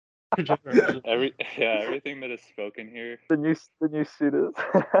Everything that is spoken here. The new suitors.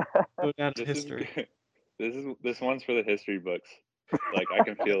 Go down to This is history. good. This one's for the history books. Like I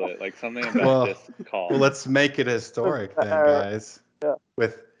can feel it. Like something about Well, this call. well, let's make it historic then, guys. Yeah.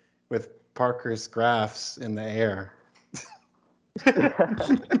 With Parker's graphs in the air.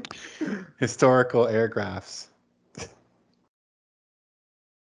 Historical air graphs.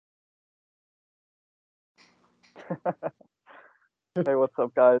 Hey, what's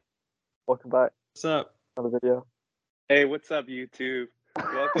up, guys? Welcome back. What's up? Another video. Hey, what's up, YouTube?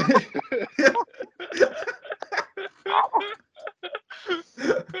 Welcome.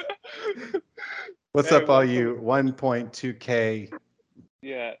 What's Hey, up, all welcome. you 1.2K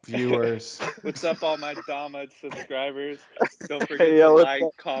Yeah. viewers? What's up, all my Dama subscribers? Don't forget Hey, yo, to what's like, up?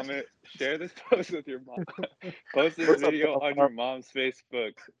 comment, share this post with your mom. Post this What's up, video on your mom's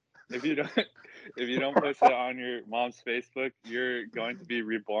Facebook. If you don't post it on your mom's Facebook, you're going to be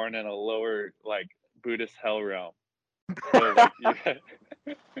reborn in a lower like Buddhist hell realm. So like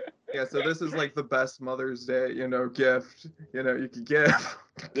Yeah, so this is like the best Mother's Day, gift, you could give.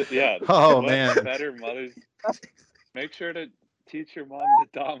 yeah. Oh, What man. better mothers? Make sure to teach your mom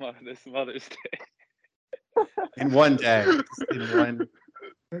the Dhamma this Mother's Day. In one day. Just in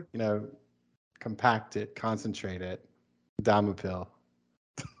one, compact it, concentrate it. Dhamma pill.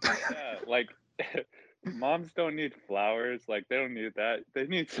 Yeah, like moms don't need flowers. Like they don't need that. They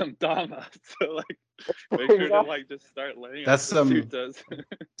need some Dhamma. So like make sure to like just start laying That's out the some- suttas.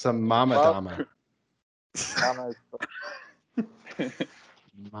 Some mama Well- Dhamma. Dama is-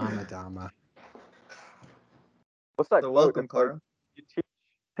 Mama Dhamma. What's that So quote? welcome, It's like, Clara. you teach,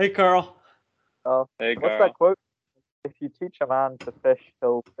 Hey, Carl. Hey, what's Carl. that quote? If you teach a man to fish,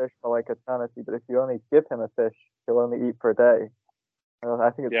 he'll fish for like eternity. But if you only give him a fish, he'll only eat for a day.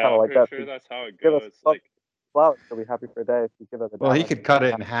 I think it's Yeah, kind of I'm like pretty that. sure that's how it Give us goes. some Like flowers, he'll be happy for a day. If you give us a Well, he Dama, could cut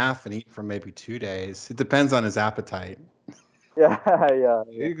it in half and eat for maybe 2 days. It depends on his appetite. Yeah, yeah.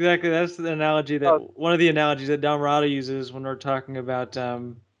 Exactly. That's the analogy one of the analogies that Dhammarato uses when we're talking about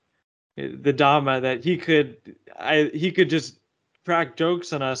the Dhamma, that he could just crack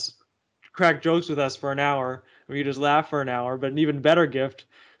jokes with us for an hour. We could just laugh for an hour. But an even better gift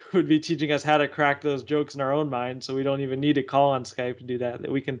would be teaching us how to crack those jokes in our own mind, so we don't even need to call on Skype to do that. That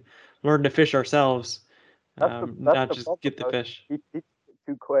we can learn to fish ourselves, That's not the just problem, get the though. fish. He teaches it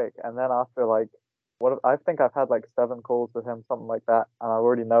too quick, and then after like I think I've had like 7 calls with him, something like that, and I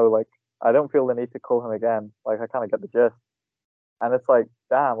already know like I don't feel the need to call him again. Like I kind of get the gist, and it's like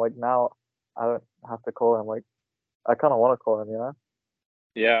damn, like now I don't have to call him. Like I kind of want to call him,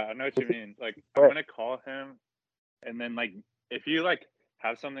 yeah, I know what you mean. Like I'm gonna call him, and then like if you like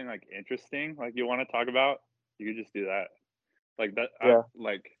have something like interesting like you want to talk about, you could just do that. Like that. Yeah.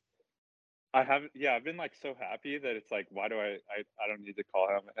 I've been like so happy that it's like why do I don't need to call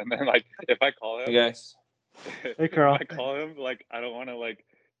him, and then like if I call him, Hey guys. Hey, Carl. if I call him, like I don't want to like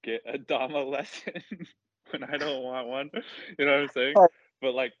get a Dhamma lesson when I don't want one. You know what I'm saying?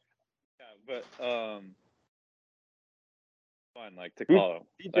 But like, yeah, but fun like to call him.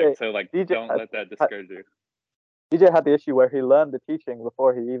 DJ Like so, like DJ don't let that discourage you. DJ had the issue where he learned the teaching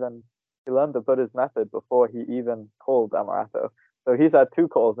before he learned the Buddha's method before he even called Amarato. So he's had 2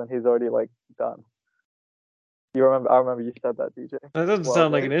 calls and he's already like done. I remember you said that, DJ. That doesn't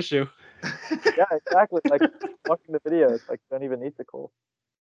sound like an issue. Yeah, exactly. Like watching the videos, like you don't even need to call.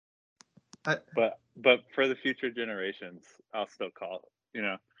 But for the future generations, I'll still call. You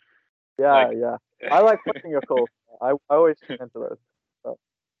know. Yeah, Like- yeah. I like watching your calls. I always tune into those. So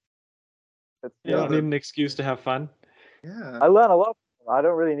You don't need an excuse to have fun. Yeah. I learn a lot from him. I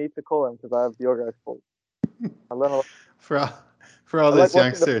don't really need to call him because I have your guys' calls. I learn a lot. For all I like those watching the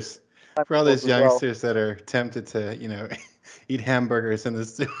youngsters, for all those calls as well. youngsters that are tempted to, eat hamburgers in the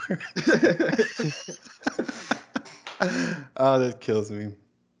sewer. Oh, that kills me.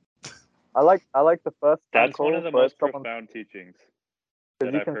 I like the first 10 That's one of the calls where most it's someone, profound teachings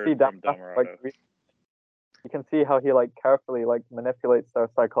because that you I've can heard see from Dhamma, like Dhammarato. you can see how he like carefully like manipulates their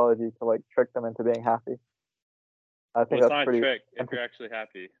psychology to like trick them into being happy. I think Well, it's that's not a pretty. trick if you're actually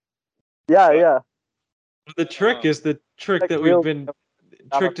happy. Yeah, but- yeah. The trick is the trick Like that real- we've been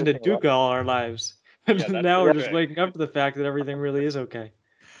tricked into fishing rod. dukkha all our lives. And Yeah, that's now the we're just trick. waking up to the fact that everything really is okay.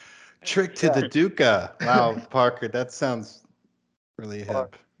 Trick to the dukkha. Wow, Parker, that sounds really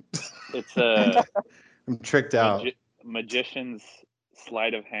hip. It's a I'm tricked out. magician's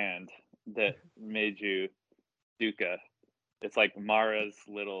sleight of hand that made you dukkha. It's like Mara's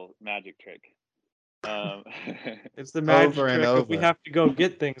little magic trick. It's the magic Over and trick of we over. have to go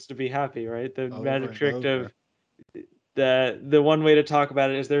get things to be happy, right? The Over magic and trick over. of the one way to talk about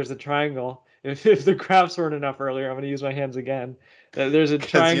it is there's a triangle. If the graphs weren't enough earlier, I'm going to use my hands again. There's a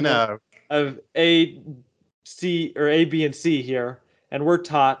triangle know, of A, C, or A, B, and C here, and we're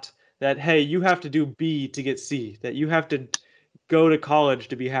taught that, hey, you have to do B to get C, that you have to go to college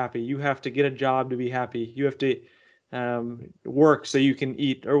to be happy, you have to get a job to be happy, you have to work so you can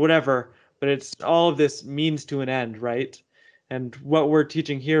eat or whatever. But it's all of this means to an end, right? And what we're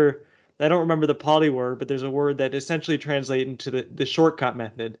teaching here, I don't remember the Pali word, but there's a word that essentially translates into the shortcut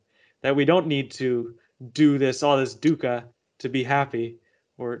method, that we don't need to do all this dukkha to be happy,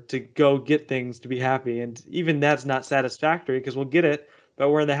 or to go get things to be happy. And even that's not satisfactory because we'll get it, but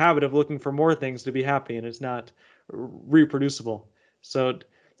we're in the habit of looking for more things to be happy, and it's not reproducible. So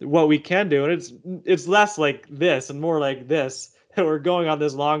what we can do, and it's less like this and more like this, that we're going on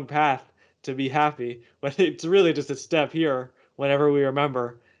this long path to be happy, but it's really just a step here whenever we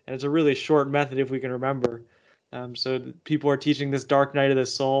remember, and it's a really short method if we can remember. So people are teaching this dark night of the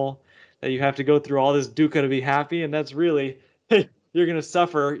soul, that you have to go through all this dukkha to be happy, and that's really you're going to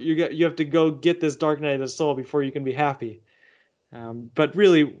suffer. You have to go get this dark night of the soul before you can be happy. But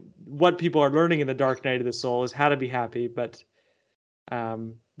really, what people are learning in the dark night of the soul is how to be happy. But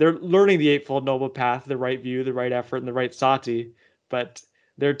they're learning the Eightfold Noble Path, the right view, the right effort, and the right sati. But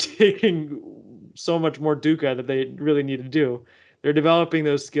they're taking so much more dukkha that they really need to do. They're developing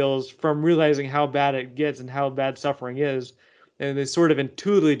those skills from realizing how bad it gets and how bad suffering is. And they sort of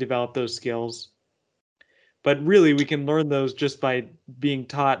intuitively develop those skills. But really, we can learn those just by being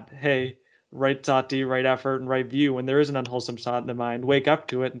taught, hey, right sati, right effort, and right view. When there is an unwholesome thought in the mind, wake up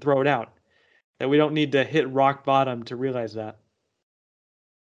to it and throw it out. That we don't need to hit rock bottom to realize that.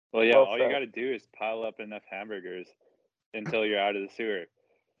 Well, yeah, Well all you said. got to do is pile up enough hamburgers until you're out of the sewer.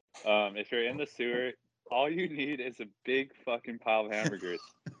 If you're in the sewer, all you need is a big fucking pile of hamburgers.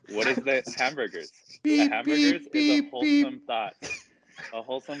 What is the hamburgers? The beep, hamburgers beep, is a beep, wholesome beep. thought. A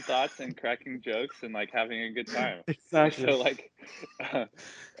wholesome thoughts and cracking jokes and like having a good time. Exactly. So like, at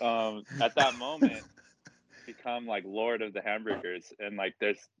that moment, become like lord of the hamburgers, and like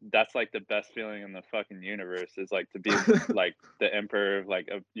that's like the best feeling in the fucking universe, is like to be like the emperor of like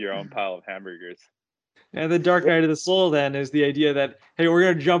your own pile of hamburgers. And the dark night of the soul then is the idea that, hey, we're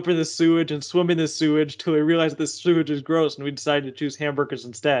going to jump in the sewage and swim in the sewage till we realize the sewage is gross and we decide to choose hamburgers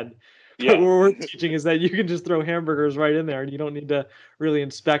instead. But Yeah. what we're teaching is that you can just throw hamburgers right in there and you don't need to really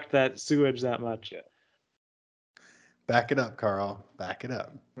inspect that sewage that much. Yeah. Back it up, Carl. Back it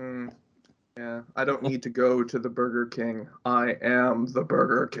up. Yeah, I don't need to go to the Burger King. I am the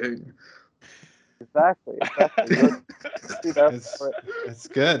Burger King. Exactly. See, that's It's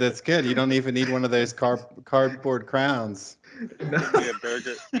good. That's good. You don't even need one of those cardboard crowns. I just need a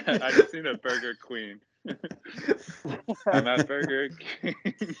burger. I just need a Burger Queen. I'm at Burger King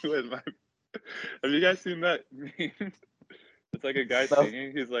with my. Have you guys seen that meme? It's like a guy No.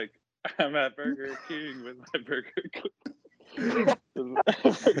 singing. He's like, "I'm at Burger King with my Burger Queen."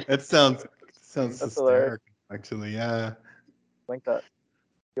 That sounds That's hilarious. hysterical, actually. Yeah. Link that.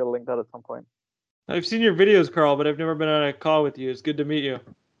 You'll link that at some point. I've seen your videos, Carl, but I've never been on a call with you. It's good to meet you.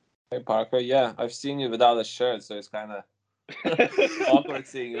 Hey, Parker. Yeah, I've seen you without a shirt, so it's kind of awkward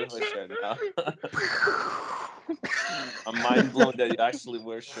seeing you with a shirt now. I'm mind blown that you actually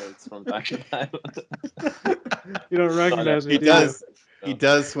wear shirts from time to time. You don't recognize me, He do does. you? He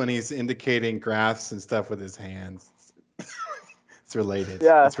does when he's indicating graphs and stuff with his hands. It's related.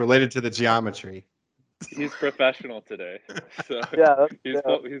 Yeah. It's related to the geometry. He's professional today, so Yeah.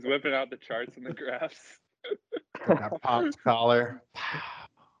 he's whipping out the charts and the graphs. Got popped collar.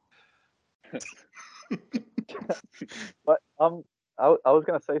 But I was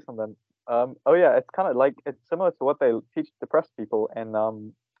gonna say something. Oh yeah, it's kind of like it's similar to what they teach depressed people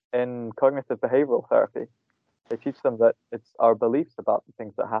in cognitive behavioral therapy. They teach them that it's our beliefs about the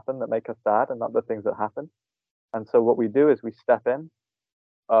things that happen that make us sad, and not the things that happen. And so what we do is we step in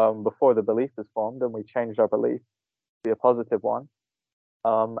before the belief is formed, and we change our belief to be a positive one.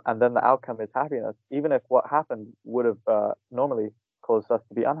 And then the outcome is happiness, even if what happened would have normally caused us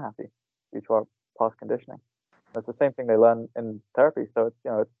to be unhappy due to our past conditioning. It's the same thing they learn in therapy. So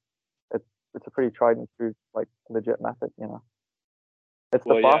it's it's a pretty tried and true, like, legit method. It's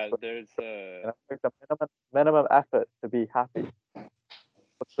the Well, yeah, fast way. there's Like the minimum effort to be happy.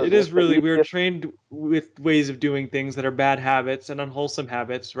 It is really, we're easiest- trained with ways of doing things that are bad habits and unwholesome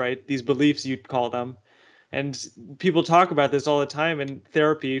habits, right? These beliefs, you'd call them. And people talk about this all the time in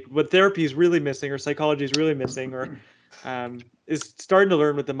therapy. What therapy is really missing, or psychology is really missing, or is starting to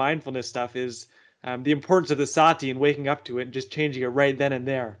learn with the mindfulness stuff, is the importance of the sati and waking up to it and just changing it right then and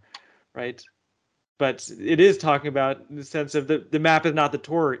there, right? But it is talking about the sense of the map is not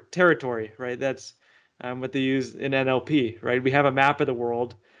the territory, right? That's what they use in NLP, right? We have a map of the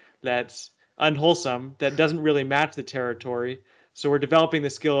world that's unwholesome, that doesn't really match the territory, So we're developing the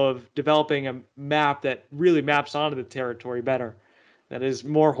skill of developing a map that really maps onto the territory better, that is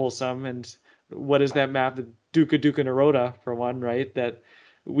more wholesome. And what is that map? The Dukkha Dukkha Nirodha, for one, right? That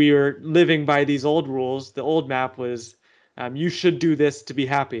we are living by these old rules. The old map was you should do this to be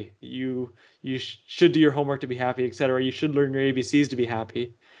happy. You should do your homework to be happy, etc. You should learn your ABCs to be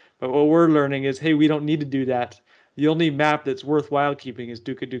happy. But what we're learning is, hey, we don't need to do that. The only map that's worthwhile keeping is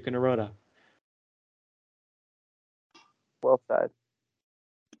Dukkha Dukkha Nirodha. Well said.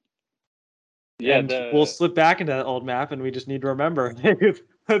 Yeah, And we'll slip back into that old map, and we just need to remember.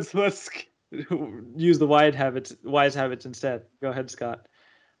 let's use the wise habits instead. Go ahead, Scott.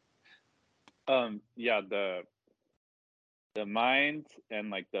 Yeah, the mind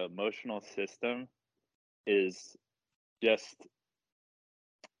and like the emotional system is just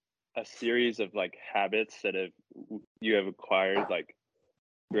a series of like habits that you have acquired like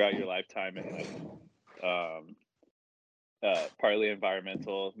throughout your lifetime, and like partly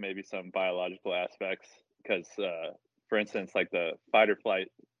environmental, maybe some biological aspects, because for instance, like the fight or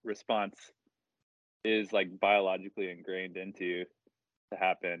flight response is like biologically ingrained into you to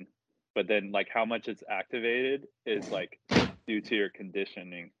happen, but then like how much it's activated is like due to your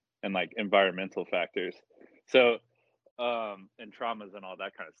conditioning and like environmental factors. So and traumas and all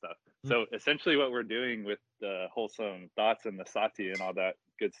that kind of stuff. So essentially what we're doing with the wholesome thoughts and the sati and all that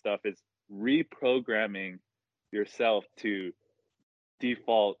good stuff is reprogramming yourself to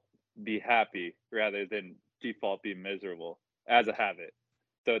default be happy rather than default be miserable as a habit.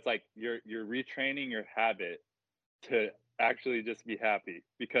 So it's like you're retraining your habit to actually just be happy,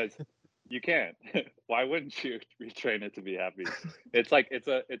 because you can. Why wouldn't you retrain it to be happy? It's like it's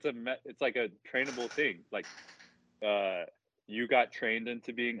like a trainable thing. Like you got trained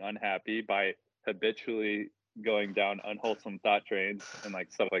into being unhappy by habitually going down unwholesome thought trains and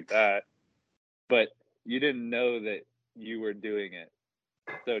like stuff like that, but you didn't know that you were doing it.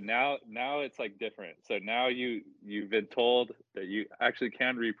 So now it's like different. So now you've been told that you actually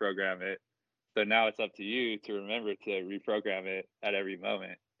can reprogram it. So now it's up to you to remember to reprogram it at every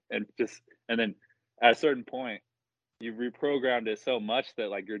moment. And then at a certain point, you've reprogrammed it so much that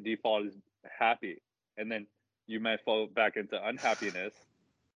like your default is happy. And then you might fall back into unhappiness.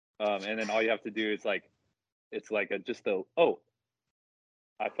 And then all you have to do is like, it's like I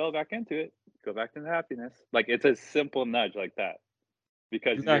fell back into it. Go back into happiness. Like it's a simple nudge like that,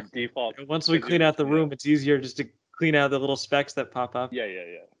 because Exactly. your default. Once we clean out the room, it's easier just to clean out the little specks that pop up. Yeah.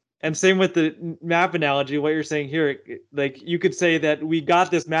 And same with the map analogy, what you're saying here, like you could say that we got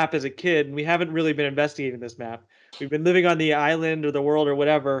this map as a kid and we haven't really been investigating this map. We've been living on the island or the world or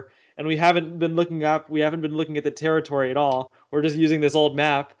whatever, and we haven't been looking at the territory at all. We're just using this old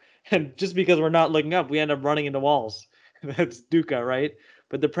map. And just because we're not looking up, we end up running into walls. That's dukkha, right?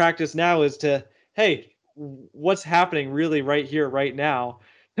 But the practice now is to, hey, what's happening really right here, right now?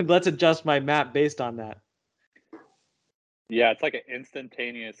 And let's adjust my map based on that. Yeah, it's like an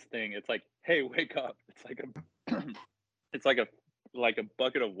instantaneous thing. It's like, hey, wake up. It's like it's like a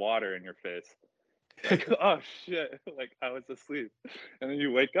bucket of water in your face. Like, oh shit, like I was asleep. And then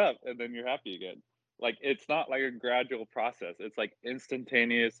you wake up and then you're happy again. Like it's not like a gradual process. It's like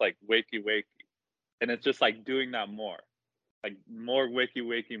instantaneous, like wakey wakey. And it's just like doing that more. Like more wakey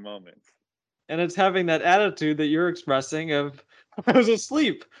wakey moments. And it's having that attitude that you're expressing of I was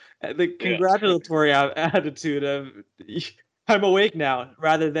asleep, the congratulatory attitude of I'm awake now,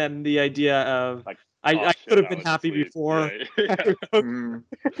 rather than the idea of like, I shit, could have been was happy asleep. before. Mm.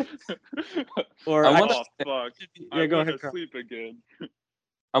 Or I wanna oh fuck, yeah, I go went ahead, Carl. asleep again.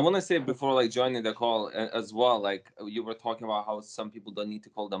 I want to say before like joining the call as well, like you were talking about how some people don't need to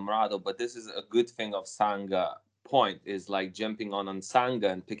call them rado, but this is a good thing of Sangha point is like jumping on Sangha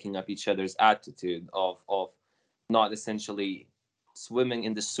and picking up each other's attitude of not essentially swimming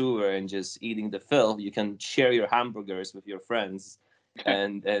in the sewer and just eating the filth. You can share your hamburgers with your friends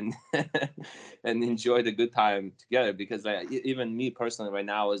and and enjoy the good time together, because like even me personally right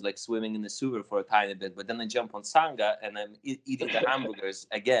now is like swimming in the sewer for a tiny bit, but then I jump on Sangha and I'm eating the hamburgers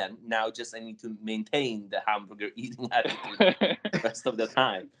again. Now just I need to maintain the hamburger eating attitude the rest of the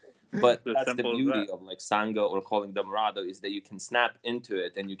time. But that's the beauty of like Sangha or calling them rado, is that you can snap into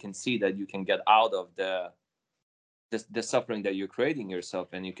it and you can see that you can get out of the suffering that you're creating yourself,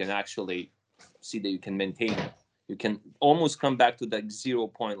 and you can actually see that you can maintain it. You can almost come back to that 0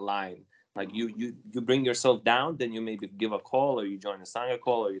 point line. Like you bring yourself down, then you maybe give a call or you join a Sangha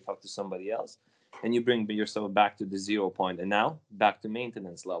call or you talk to somebody else, and you bring yourself back to the 0 point, and now back to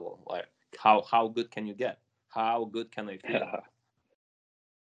maintenance level. Like how good can you get? How good can I feel?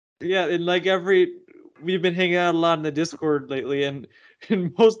 Yeah, and like we've been hanging out a lot in the Discord lately, and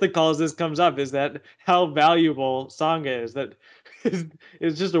in most of the calls this comes up is that how valuable Sangha is. That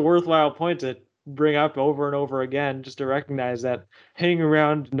is just a worthwhile point to bring up over and over again, just to recognize that hanging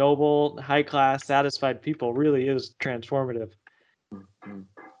around noble, high class, satisfied people really is transformative.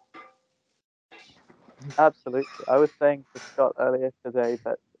 Absolutely. I was saying to Scott earlier today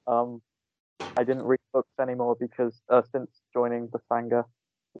that I didn't read books anymore because since joining the Sangha,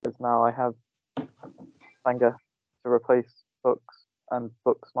 because now I have Sangha to replace books and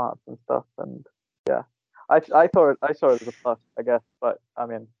book smarts and stuff, and yeah, I saw it as a plus, I guess, but I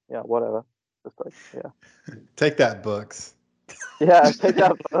mean, yeah, whatever. Just like, yeah. Take that, books. Yeah, take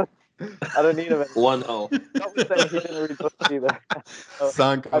that book. I don't need them anymore. 1-0. Scott was saying he didn't read books either. So,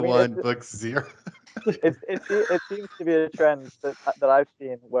 Sangha I mean, 1, book 0. it seems to be a trend that I've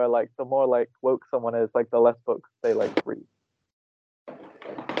seen where like the more like woke someone is, like the less books they like read. I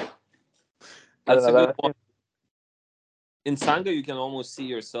That's don't a know. good point. In Sangha, you can almost see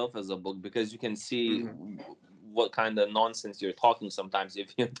yourself as a book because you can see what kind of nonsense you're talking sometimes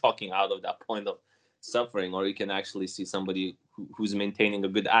if you're talking out of that point of suffering, or you can actually see somebody who's maintaining a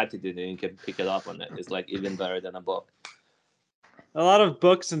good attitude and you can pick it up on it. It's like even better than a book. A lot of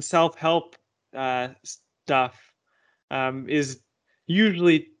books and self-help stuff is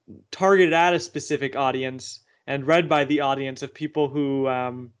usually targeted at a specific audience and read by the audience of people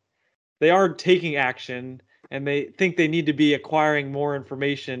who they aren't taking action and they think they need to be acquiring more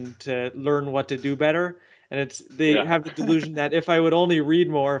information to learn what to do better. And they have the delusion that if I would only read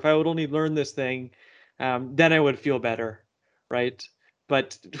more, if I would only learn this thing, then I would feel better, right?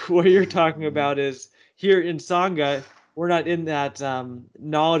 But what you're talking about is here in Sangha, we're not in that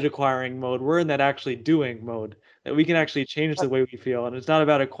knowledge acquiring mode. We're in that actually doing mode, that we can actually change the way we feel. And it's not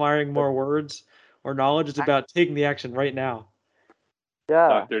about acquiring more words or knowledge. It's about taking the action right now. Yeah.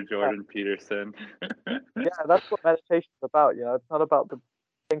 Dr. Jordan Peterson. Yeah, that's what meditation's about. You know, it's not about the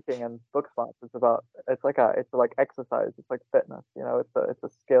thinking and book smarts. It's like exercise. It's like fitness. You know, it's a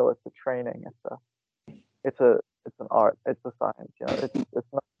skill. It's a training. It's an art. It's a science. You know,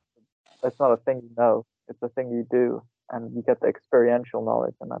 it's not a thing you know. It's a thing you do, and you get the experiential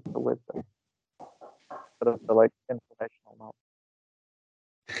knowledge, and that's the wisdom. But of the like informational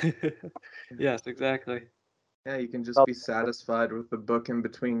knowledge. Yes, exactly. Yeah, you can just be satisfied with the book in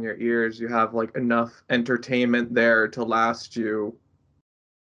between your ears. You have like enough entertainment there to last you.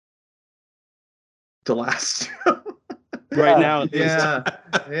 Right now. Yeah.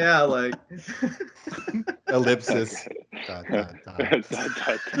 Yeah, like Ellipsis. Dot, dot, dot. Dot,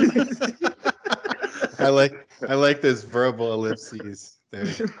 dot, dot. I like this verbal ellipses there,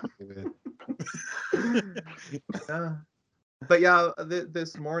 David. yeah. But yeah,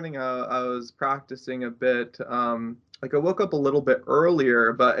 this morning I was practicing a bit. Like I woke up a little bit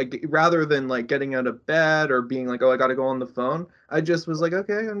earlier, but rather than like getting out of bed or being like, oh, I got to go on the phone, I just was like,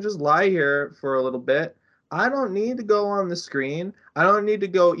 okay, I'm just lie here for a little bit. I don't need to go on the screen. I don't need to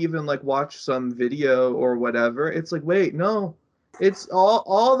go even like watch some video or whatever. It's like, wait, no. It's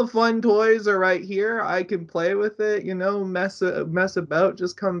all the fun toys are right here. I can play with it, you know, mess about,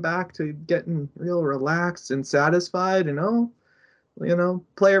 just come back to getting real relaxed and satisfied,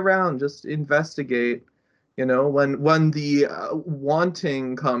 play around, just investigate. When the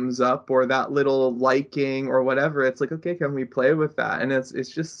wanting comes up or that little liking or whatever, it's like, okay, can we play with that? And it's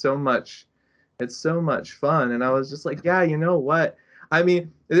just so much fun. And I was just like, yeah, you know what? I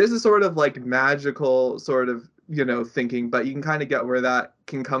mean, this is sort of like magical sort of, thinking, but you can kind of get where that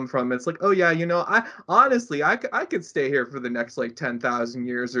can come from. It's like, oh yeah, I honestly, I could stay here for the next like 10,000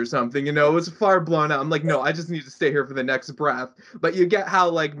 years or something, it's far blown out. I'm like, no, I just need to stay here for the next breath. But you get how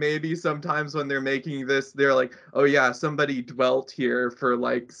like maybe sometimes when they're making this, they're like, oh yeah, somebody dwelt here for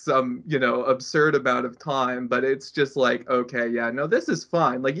like some, absurd amount of time, but it's just like, okay, yeah, no, this is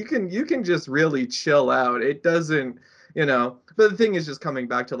fine. Like you can just really chill out. It doesn't, but the thing is just coming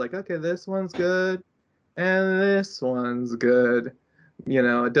back to like, okay, this one's good and this one's good.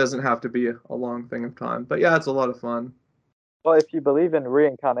 It doesn't have to be a long thing of time. But yeah, it's a lot of fun. Well, if you believe in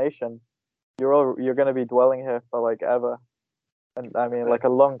reincarnation, you're going to be dwelling here for like ever, and I mean like a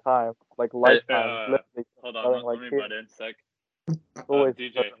long time, like lifetime. Literally hold on, let me butt in a sec.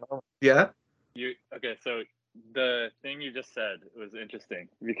 DJ. Yeah. Okay? So the thing you just said was interesting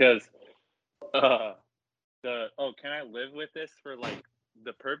because can I live with this for like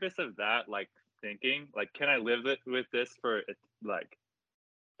the purpose of that, like thinking, like can I live with this for like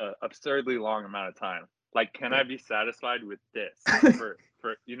an absurdly long amount of time? Like can I be satisfied with this for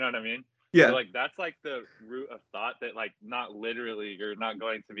you know what I mean? Yeah. So, like that's like the root of thought, that like not literally you're not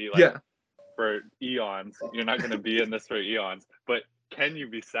going to be like for eons, you're not going to be in this for eons, but can you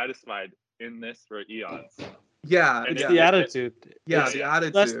be satified in this for eons? Yeah, it's the attitude. The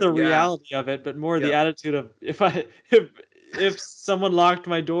attitude. Less the reality of it, but more the attitude of if if someone locked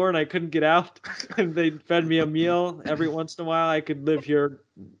my door and I couldn't get out, and they fed me a meal every once in a while, I could live here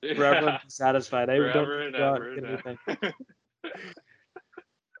forever and be satisfied. I don't Forever need and to go out ever and and get anything. ever.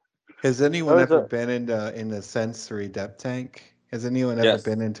 Has anyone Those ever are been in a sensory depth tank? Has anyone ever Yes.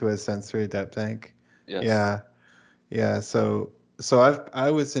 been into a sensory depth tank? Yes. Yeah, yeah. So I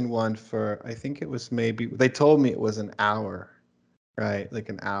was in one for, I think it was, maybe they told me it was an hour, right? Like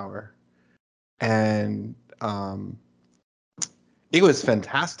an hour, and it was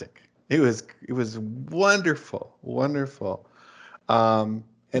fantastic. It was wonderful, wonderful. And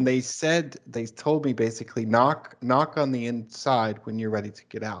they told me basically knock on the inside when you're ready to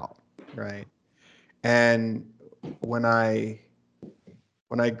get out, right? And when I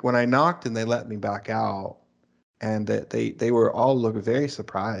knocked and they let me back out, and they were all looking very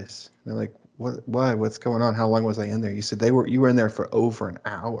surprised. They're like, what's going on? How long was I in there? You were in there for over an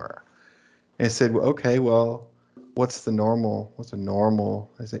hour. And I said, well, okay, well, what's the normal? What's a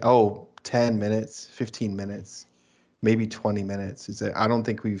normal? I said, oh, 10 minutes, 15 minutes, maybe 20 minutes. He said, I don't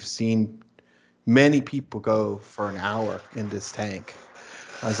think we've seen many people go for an hour in this tank.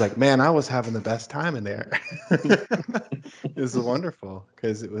 I was like, man, I was having the best time in there. It was wonderful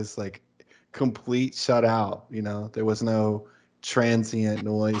because it was like complete shut out. There was no transient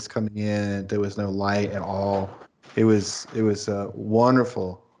noise coming in. There was no light at all. It was a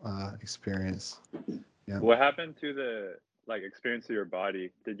wonderful experience. Yeah. What happened to the like experience of your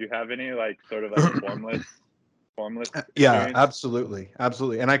body? Did you have any like sort of like formless Yeah, experience? absolutely,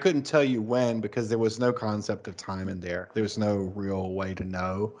 absolutely. And I couldn't tell you when because there was no concept of time in there. There was no real way to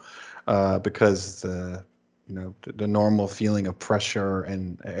know because the normal feeling of pressure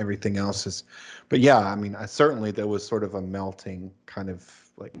and everything else is. But yeah, I mean, certainly there was sort of a melting kind of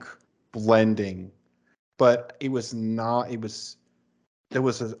like blending, but it was not. It was there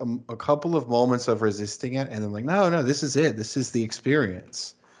was a couple of moments of resisting it, and then like, no, no, this is it. This is the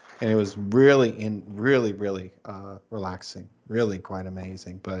experience, and it was really, really relaxing, really quite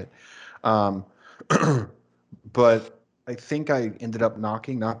amazing. Um, but I think I ended up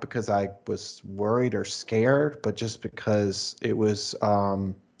knocking not because I was worried or scared, but just because it was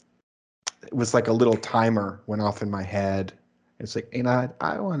like a little timer went off in my head. It's like,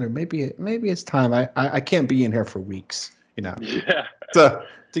 I wonder, maybe it's time. I can't be in here for weeks. Yeah. So,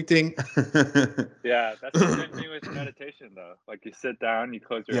 ding ding. Yeah, that's the same thing with meditation though. Like you sit down, you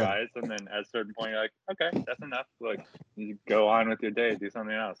close your Yeah. eyes, and then at a certain point you're like, okay, that's enough. Like you go on with your day, do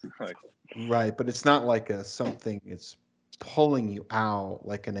something else. Like Right, but it's not like something it's pulling you out,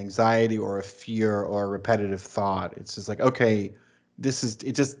 like an anxiety or a fear or a repetitive thought. It's just like, okay, this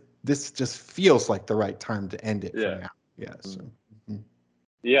just feels like the right time to end it for yeah. now. Yeah. So, mhm.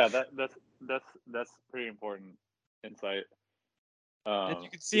 Yeah, that's pretty important insight. And you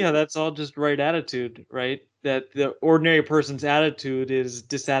can see Yeah, how that's all just right attitude, right? That the ordinary person's attitude is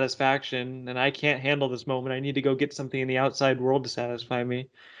dissatisfaction, and I can't handle this moment. I need to go get something in the outside world to satisfy me.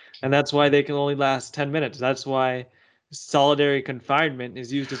 And that's why they can only last 10 minutes. That's why solitary confinement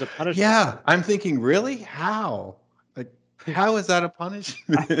is used as a punishment. Yeah, I'm thinking, really? How? Like, how is that a I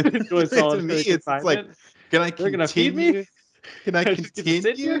punishment? could enjoy To me, solitary it's like, confinement. can I They're gonna feed me. continue? Can I I just get to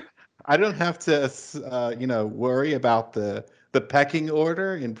sit continue? here. I don't have to, worry about the pecking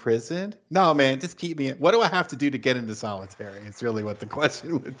order in prison. No, man, just keep me. What do I have to do to get into solitary? It's really what the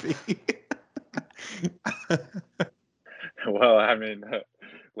question would be. well, I mean,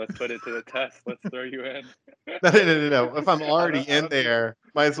 let's put it to the test. Let's throw you in. No. If I'm I already don't. I in don't think. there,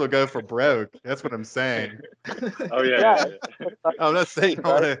 might as well go for broke. That's what I'm saying. Oh yeah, yeah, yeah, it's yeah. just that I'm not saying thing, I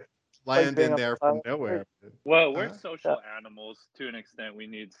want right? to Like land being in on there the from silent street. nowhere. Well, we're Huh? Yeah, social animals to an extent. We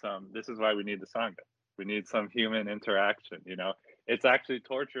need some. This is why we need the sangha. We need some human interaction. It's actually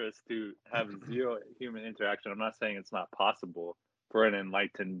torturous to have zero human interaction. I'm not saying it's not possible for an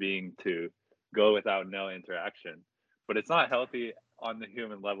enlightened being to go without no interaction, but it's not healthy on the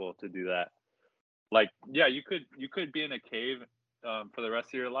human level to do that. Like, yeah, you could be in a cave for the rest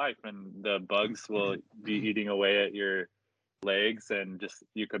of your life, and the bugs will be eating away at your legs, and just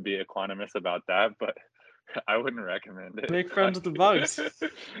you could be equanimous about that. But I wouldn't recommend it. Make friends with the bugs.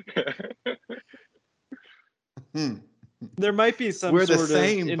 Like, Hmm. There might be some We're the sort of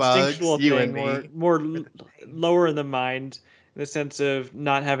same bugs, instinctual you and thing or me. more We're the same. lower in the mind in the sense of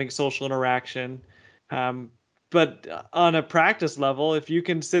not having social interaction. Um, but on a practice level, if you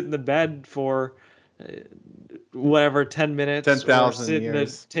can sit in the bed for uh, whatever 10 minutes or 10,000 sit in the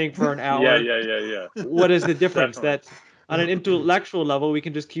years. tank for an yeah, hour, yeah, yeah, yeah. what is the difference? Definitely. That on an intellectual level, we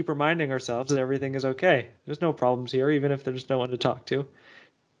can just keep reminding ourselves that everything is okay. There's no problems here, even if there's no one to talk to.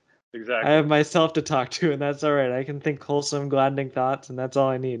 I Exactly. have myself to talk to, and that's all right. I can think wholesome, gladdening thoughts, and that's all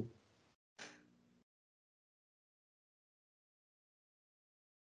I need.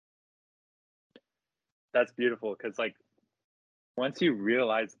 that's beautiful because like once you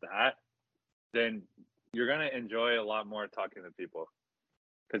realize that, then you're gonna enjoy a lot more talking to people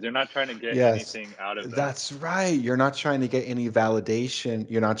because you're not trying to get Yes, anything out of them. that's right. You're not trying to get any validation.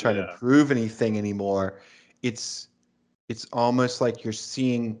 You're not trying to Yeah. prove anything anymore. It's it's almost like you're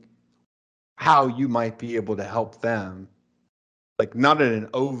seeing how you might be able to help them, like not in an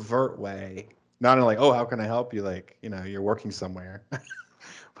overt way, not in like, oh, how can I help you? Like, you're working somewhere, but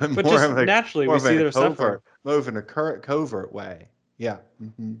But more just of a naturally, we see their suffering. more of in a covert way. Yeah.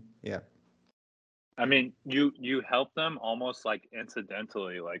 Yeah. I mean, you help them almost like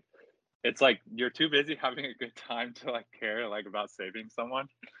incidentally, like it's like you're too busy having a good time to like care like about saving someone,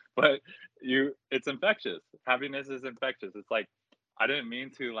 but it's infectious. Happiness is infectious. It's like I didn't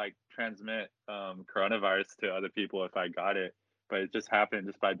mean to like transmit coronavirus to other people if I got it, but it just happened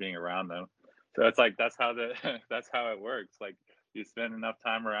just by being around them. So it's like that's how the that's how it works. Like you spend enough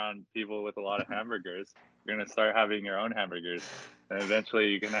time around people with a lot of hamburgers, you're gonna start having your own hamburgers, and eventually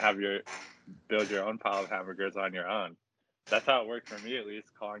you're gonna have your build your own pile of hamburgers on your own. That's how it worked for me, at least,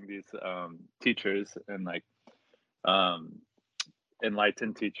 calling these teachers and like um,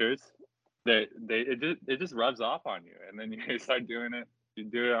 enlightened teachers. It just rubs off on you, and then you start doing it. You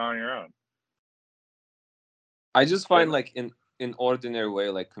do it on your own. I just find like in ordinary way,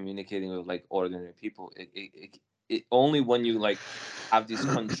 like communicating with like ordinary people, it only when you like have these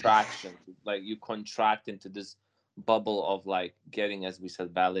contractions, like you contract into this bubble of like getting, as we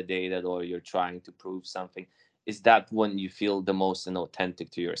said, validated, or you're trying to prove something, is that when you feel the most inauthentic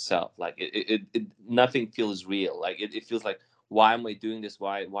to yourself. Like nothing feels real. Like it feels like, why am I doing this?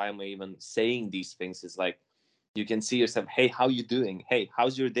 Why am I even saying these things? It's like you can see yourself, hey, how you doing? Hey,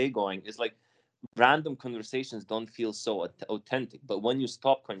 how's your day going? It's like random conversations don't feel so authentic, but when you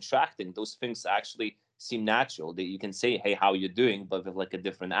stop contracting, those things actually seem natural. That you can say, hey, how you doing, but with like a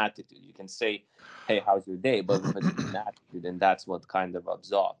different attitude. You can say, hey, how's your day, but with a different attitude. And that's what kind of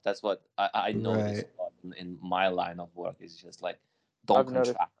absorbs. That's what I noticed Right. a lot in my line of work. Is just like, I've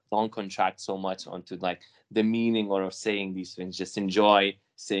noticed. don't contract so much onto like the meaning or of saying these things. Just enjoy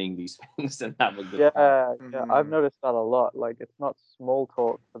saying these things and have a good time. Yeah, I've noticed that a lot. Like, it's not small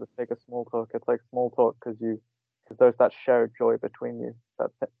talk for the sake of small talk. It's like small talk because there's that shared joy between you.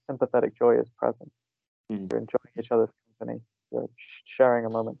 That sympathetic joy is present. You're enjoying each other's company. You're sharing a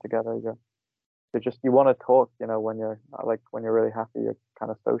moment together. You want to talk. When you're when you're really happy, you're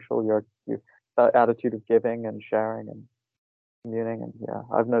kind of social. You that attitude of giving and sharing and communing. And yeah,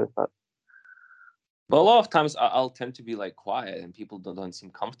 I've noticed that. But a lot of times I'll tend to be like quiet, and people don't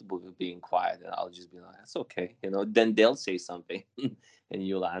seem comfortable with being quiet, and I'll just be like, "That's okay," Then they'll say something, and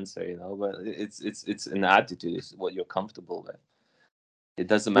you'll answer. But it's an attitude. It's what you're comfortable with. It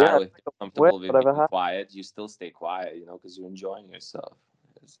doesn't Yeah, matter if it's like you're a comfortable with whatever being happened. quiet. You still stay quiet, because you're enjoying yourself.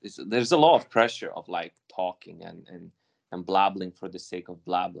 There's a lot of pressure of like talking and blabbling for the sake of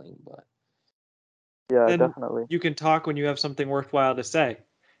blabbling, but Yeah, Then definitely. you can talk when you have something worthwhile to say.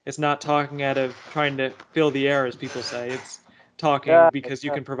 It's not talking out of trying to fill the air, as people say. It's talking Yeah, because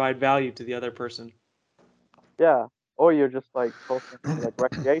you yeah, can provide value to the other person. yeah. Or you're just like talking for like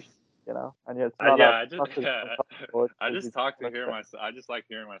recreation, and it's not Yeah, that not because yeah, you're uncomfortable. It's I 'cause you just just talk to want hear to. myself. I just like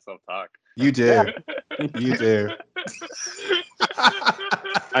hearing myself talk. You Yeah, do. You do.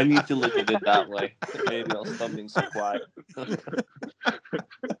 I need to look at it that way. Maybe I'll stop being so quiet.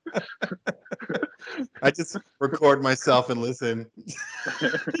 I just record myself and listen.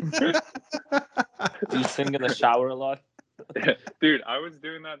 Do you sing in the shower a lot? Dude, I was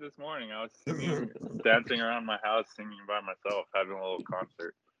doing that this morning. I was singing, dancing around my house, singing by myself, having a little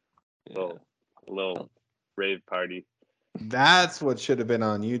concert, Yeah. little rave party. That's what should have been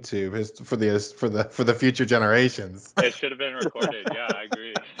on YouTube is for the future generations. It should have been recorded. Yeah, I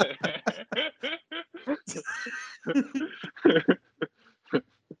agree.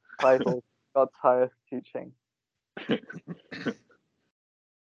 title God's highest teaching.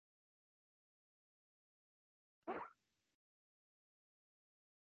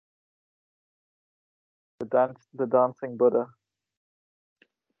 The dancing Buddha.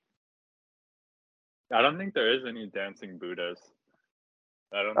 I don't think there is any dancing Buddhas.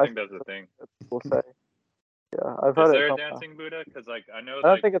 I don't I think that's a thing. People say. Yeah, I've Is heard it there a somewhere. dancing Buddha? Because like I know I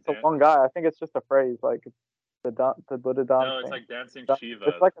don't like think it's a one guy. I think it's just a phrase, like the Buddha dancing. no, it's like dancing Shiva.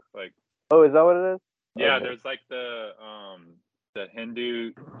 It's like Like oh, is that what it is? yeah, Okay. there's like the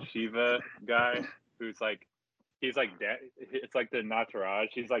Hindu Shiva guy who's like he's like it's like the Nataraj.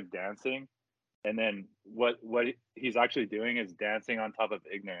 He's like dancing, and then what he's actually doing is dancing on top of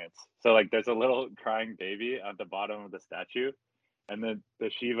ignorance. So like there's a little crying baby at the bottom of the statue, and then the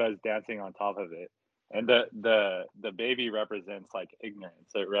Shiva is dancing on top of it, and the baby represents like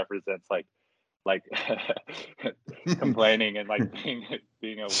ignorance. It represents like like complaining and like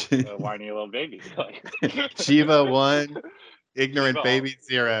being a whiny little baby. Like Shiva 1, ignorant Shiva baby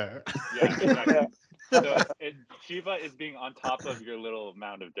 0. Yeah, exactly. So Shiva is being on top of your little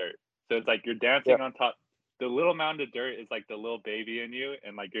mound of dirt. So it's like you're dancing on top. The little mound of dirt is like the little baby in you,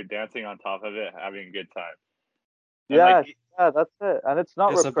 and like you're dancing on top of it, having a good time. And yeah, that's it. And it's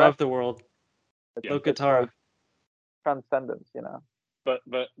not It's repressed. above the world. It's, Lokatara. it's like transcendence, you know. But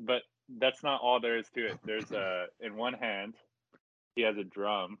that's not all there is to it. There's in one hand he has a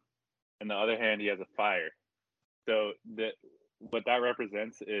drum, in the other hand he has a fire. So what that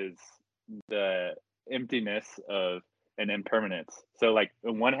represents is the emptiness of an impermanence. So like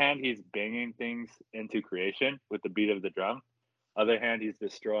in one hand he's banging things into creation with the beat of the drum. Other hand he's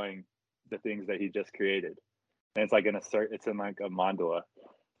destroying the things that he just created. And it's like it's in like a mandala.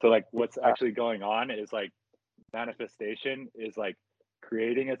 So like what's actually going on is like manifestation is like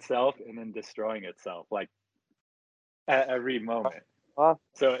creating itself and then destroying itself like at every moment.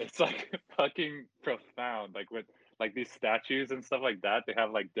 So it's like fucking profound. Like with like these statues and stuff like that, they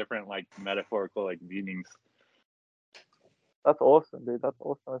have like different like metaphorical like meanings. That's awesome, dude. That's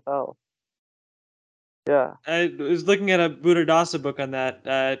awesome as hell. Yeah. I was looking at a Buddhadasa book on that.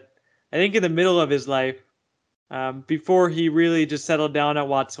 I think in the middle of his life, before he really just settled down at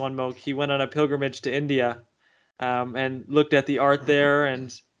Wat Suanmokkh, he went on a pilgrimage to India and looked at the art there.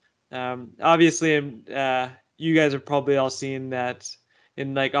 And obviously, you guys have probably all seen that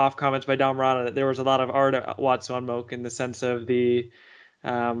in like off comments by Dom Rana that there was a lot of art at Wat Suanmokkh in the sense of the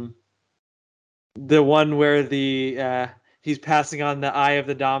one where he's passing on the eye of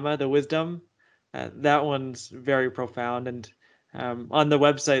the Dhamma, the wisdom. That one's very profound. And on the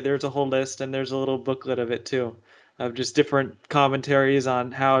website, there's a whole list, and there's a little booklet of it too, of just different commentaries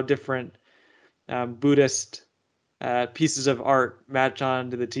on how different Buddhist pieces of art match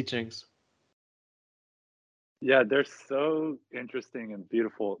on to the teachings. Yeah, they're so interesting and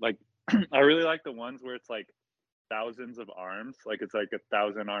beautiful. Like I really like the ones where it's like thousands of arms, like it's like a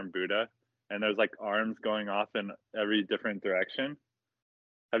 1,000-arm Buddha, and there's like arms going off in every different direction.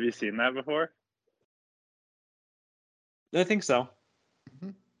 Have you seen that before? I think so.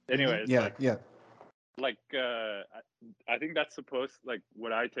 Anyways, yeah, yeah. Like I think that's supposed, like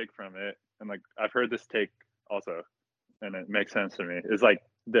what I take from it, and like I've heard this take also, and it makes sense to me, is like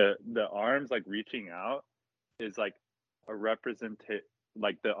the arms like reaching out is like a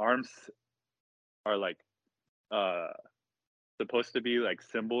like the arms are like supposed to be like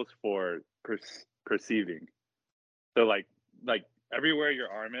symbols for perceiving. So like everywhere your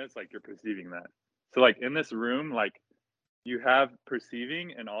arm is, like you're perceiving that. So like in this room, like you have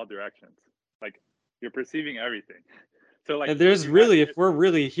perceiving in all directions. Like you're perceiving everything. So like And there's really, if we're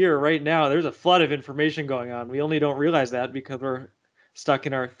really here right now, there's a flood of information going on. We only don't realize that because we're stuck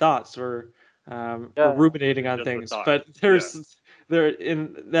in our thoughts or we're ruminating on things. But there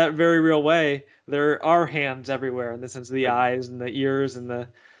in that very real way, there are hands everywhere in the sense of the eyes and the ears and the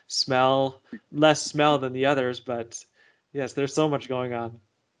smell. Less smell than the others, but yes, there's so much going on.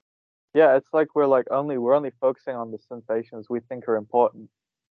 Yeah, it's like we're only focusing on the sensations we think are important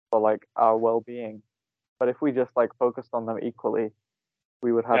for like our well-being. But if we just like focused on them equally,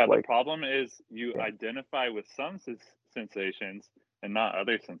 we would have the problem is you identify with some sensations and not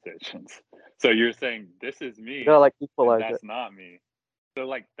other sensations. So you're saying this is me, like equalize that's not me. So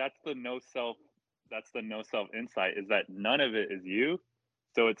like that's the no self insight, is that none of it is you.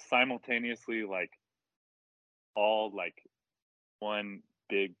 So it's simultaneously like all like one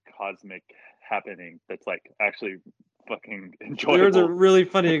big cosmic happening that's like actually fucking enjoyable. There was a really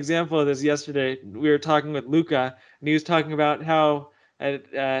funny example of this yesterday. We were talking with Luca, and he was talking about how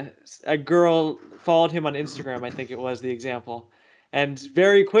a girl followed him on Instagram. I think it was the example, and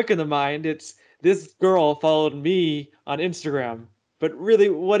very quick in the mind, it's this girl followed me on Instagram. But really,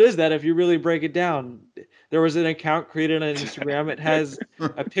 what is that if you really break it down? There was an account created on Instagram. It has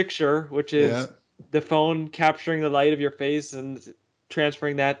a picture, which is the phone capturing the light of your face and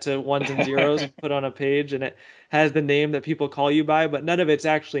transferring that to ones and zeros and put on a page, and it has the name that people call you by, but none of it's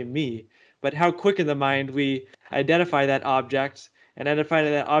actually me. But how quick in the mind we identify that object and identify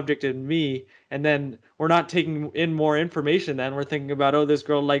that object in me, and then we're not taking in more information. Then we're thinking about, oh, this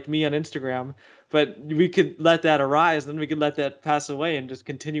girl liked me on Instagram, but we could let that arise, then we could let that pass away and just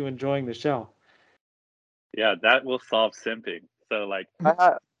continue enjoying the show. Yeah, that will solve simping. So like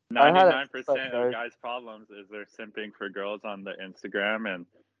 99% of guys' problems is they're simping for girls on the Instagram, and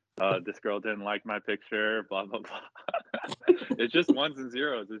this girl didn't like my picture, blah blah blah. It's just ones and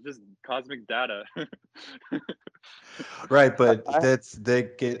zeros. It's just cosmic data. Right, but they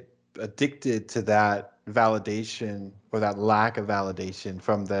get addicted to that validation or that lack of validation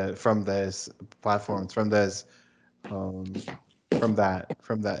from this platforms, from those, from that,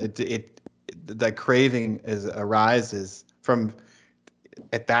 that craving arises from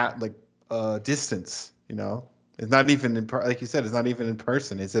at that like distance. It's not even like you said, it's not even in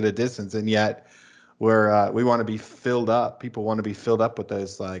person. It's at a distance, and yet we want to be filled up. People want to be filled up with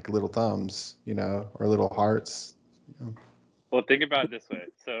those like little thumbs, or little hearts. Well, think about it this way.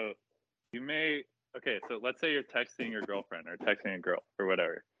 So so let's say you're texting your girlfriend or texting a girl or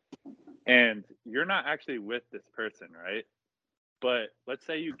whatever, and you're not actually with this person, right? But let's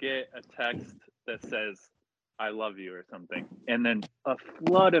say you get a text that says, I love you or something, and then a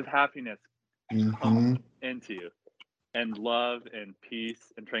flood of happiness comes into you, and love and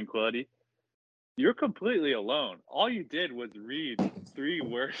peace and tranquility. You're completely alone. All you did was read 3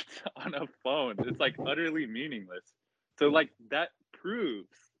 words on a phone. It's like utterly meaningless. So like that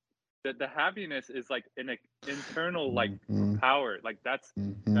proves that the happiness is like an internal like power. Like that's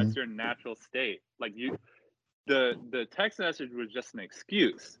your natural state. Like the text message was just an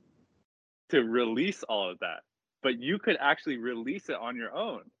excuse to release all of that. But you could actually release it on your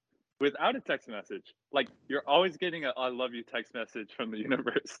own without a text message. Like you're always getting a I love you text message from the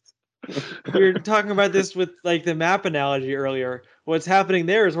universe. We were talking about this with like the map analogy earlier. What's happening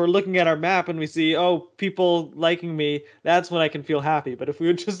there is we're looking at our map and we see, oh, people liking me. That's when I can feel happy. But if we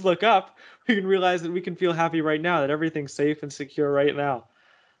would just look up, we can realize that we can feel happy right now, that everything's safe and secure right now.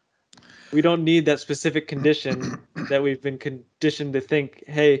 We don't need that specific condition that we've been conditioned to think,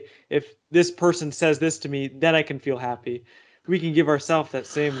 hey, if this person says this to me, then I can feel happy. We can give ourselves that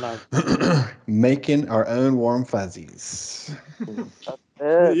same love. Making our own warm fuzzies.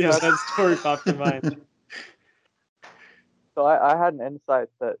 Yeah, that story popped in mind. So I had an insight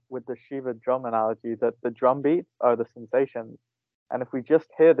that with the Shiva drum analogy, that the drum beats are the sensations. And if we just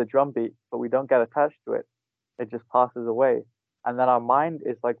hear the drum beat, but we don't get attached to it, it just passes away. And then our mind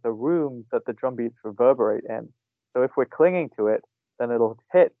is like the room that the drum beats reverberate in. So if we're clinging to it, then it'll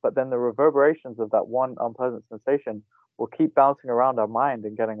hit, but then the reverberations of that one unpleasant sensation will keep bouncing around our mind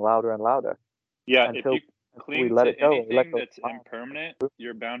and getting louder and louder. Yeah, until if you cling we let to it go. anything that's impermanent,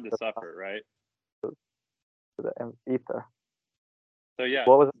 you're bound to suffer, right? To the ether. So yeah,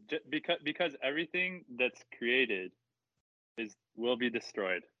 What was because everything that's created will be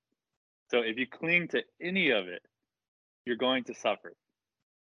destroyed. So if you cling to any of it, you're going to suffer.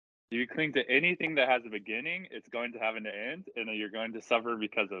 If you cling to anything that has a beginning, it's going to have an end, and you're going to suffer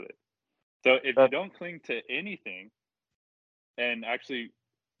because of it. So if you don't cling to anything, and actually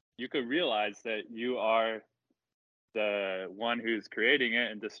you could realize that you are the one who's creating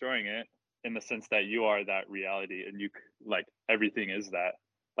it and destroying it, in the sense that you are that reality, and you like everything is that,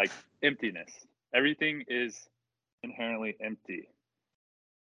 like emptiness. Everything is inherently empty.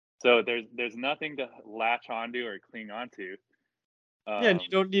 So there's nothing to latch onto or cling onto. Yeah, and you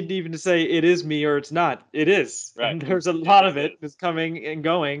don't need even to say it is me or it's not. It is. Right. And there's a lot of it that's coming and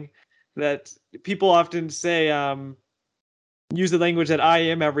going that people often say, use the language that I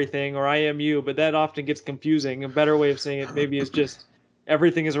am everything or I am you, but that often gets confusing. A better way of saying it maybe is just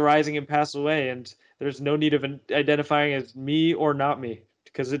everything is arising and pass away, and there's no need of identifying as me or not me,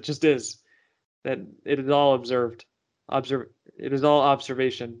 because it just is. That it is all observed. It is all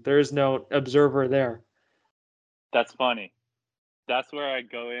observation. There is no observer there. That's funny. That's where I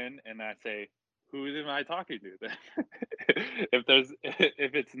go in and I say, who am I talking to then?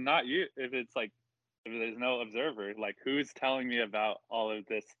 if it's not you, if there's no observer, like who's telling me about all of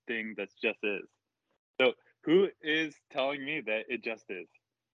this thing that's just is? So who is telling me that it just is?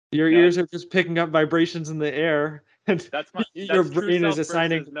 Your ears are just picking up vibrations in the air, and your brain is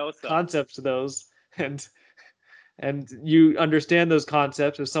assigning concepts to those, and you understand those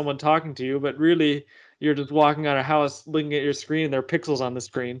concepts as someone talking to you, but really you're just walking on a house looking at your screen, and there are pixels on the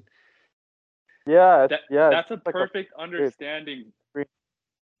screen. Yeah, that's a perfect understanding,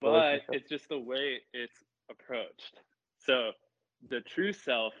 but it's just the way it's approached. So the true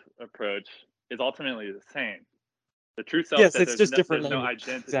self approach is ultimately the same. The true self, yes, that it's just different there's no language.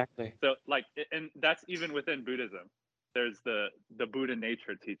 identity. Exactly. So like, and that's even within Buddhism. There's the Buddha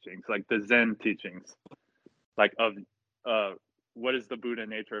nature teachings, like the Zen teachings, like of what is the Buddha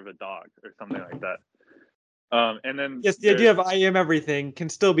nature of a dog or something like that. And then yes, the idea of I am everything can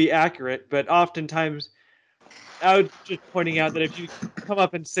still be accurate, but oftentimes I was just pointing out that if you come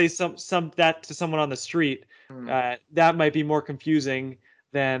up and say some that to someone on the street, that might be more confusing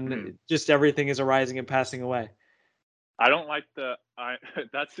than just everything is arising and passing away. I don't like the I.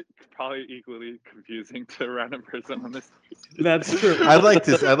 That's probably equally confusing to a random person on the street. That's true. I'd like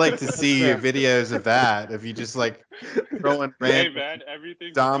to see fair. videos of that. If you just like throwing Hey random man,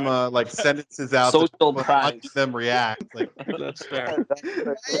 everything's Dharma fine. like sentences out to Social people and watching pranks. them react. Like, That's fair.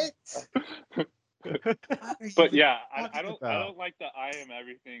 That's so cool. what are you But even yeah, I talking don't about? like the I am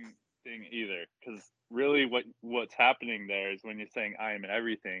everything thing either, because really what's happening there is when you're saying I am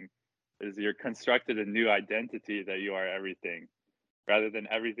everything, is you're constructed a new identity that you are everything, rather than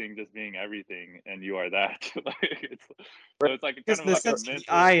everything just being everything and you are that. Like so it's like a kind Because of in the like a sense of the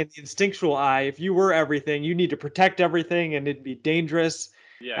mental. I and the instinctual I, if you were everything, you need to protect everything and it'd be dangerous.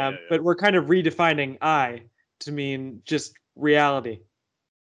 Yeah. But we're kind of redefining I to mean just reality.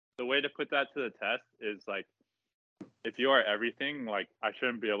 The way to put that to the test is like, if you are everything, like I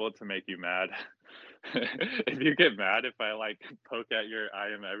shouldn't be able to make you mad. If you get mad if I like poke at your I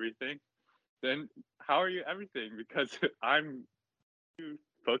am everything, then how are you everything? Because I'm you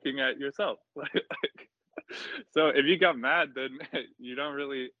poking at yourself. So if you got mad, then you don't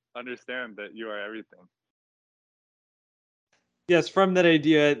really understand that you are everything. Yes, from that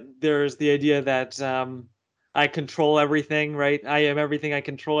idea, there's the idea that I control everything, right? I am everything, I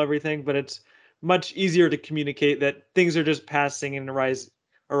control everything, but it's much easier to communicate that things are just passing and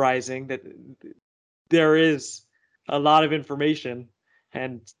arising, that there is a lot of information,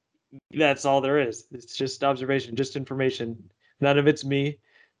 and that's all there is. It's just observation, just information. None of it's me.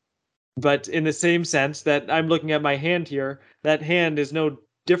 But in the same sense that I'm looking at my hand here, that hand is no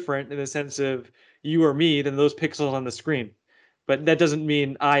different in the sense of you or me than those pixels on the screen. But that doesn't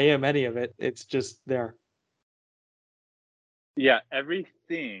mean I am any of it. It's just there. Yeah,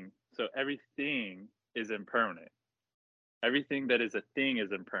 everything. So everything is impermanent. Everything that is a thing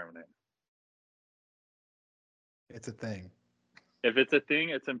is impermanent. It's a thing. If it's a thing,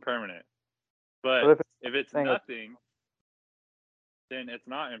 it's impermanent. But But if it's if it's thing, nothing, then it's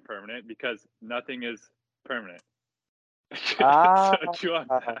not impermanent because nothing is permanent. ah, So chew on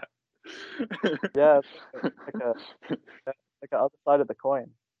that. yeah, it's like a other side of the coin.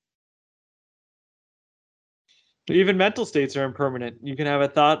 Even mental states are impermanent. You can have a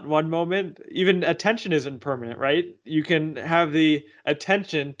thought one moment. Even attention isn't permanent, right? You can have the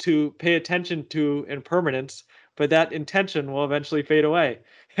attention to pay attention to impermanence, but that intention will eventually fade away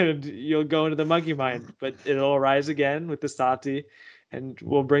and you'll go into the monkey mind, but it'll arise again with the sati and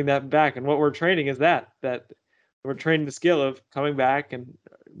we'll bring that back. And what we're training is that we're training the skill of coming back and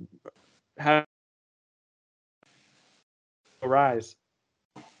have arise.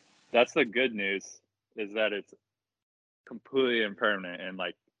 That's the good news, is that it's completely impermanent and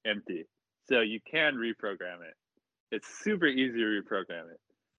like empty. So you can reprogram it. It's super easy to reprogram it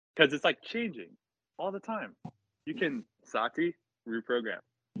because it's like changing all the time. You can sati reprogram.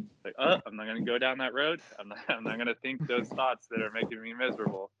 Like, oh, I'm not gonna go down that road. I'm not gonna think those thoughts that are making me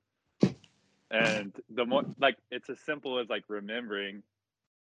miserable. And the more like it's as simple as like remembering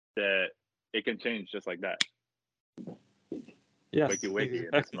that it can change just like that. Yes, Wakey wakey in this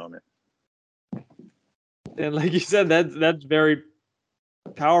exactly. moment. And like you said, that's very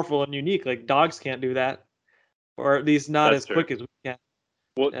powerful and unique. Like dogs can't do that, or at least not That's as true. quick as we can.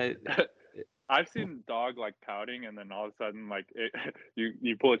 Well, Uh, I've seen dog like pouting, and then all of a sudden, like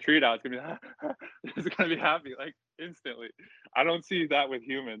you pull a treat out, it's gonna be it's gonna be happy like instantly. I don't see that with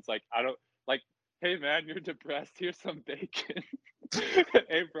humans. Like I don't like, hey man, you're depressed. Here's some bacon.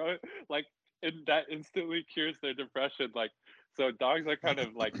 Hey bro, like that instantly cures their depression. Like so, dogs are kind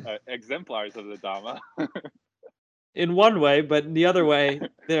of like exemplars of the Dhamma. in one way, but in the other way,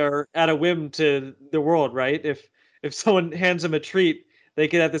 they're at a whim to the world, right? If someone hands them a treat, they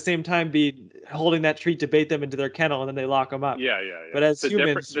could at the same time be holding that treat to bait them into their kennel, and then they lock them up. Yeah. But as The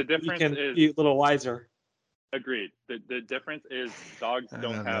humans, the we difference can is be a little wiser. agreed. The difference is dogs I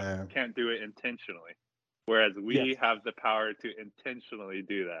don't know. can't do it intentionally, whereas Yes. we have the power to intentionally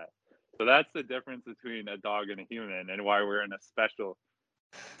do that. So that's the difference between a dog and a human, and why we're in a special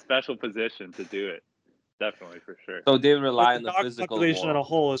position to do it. Definitely, for sure. So they But rely the on the dog physical population on more. a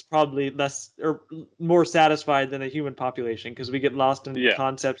whole is probably less or more satisfied than the human population because we get lost in Yeah,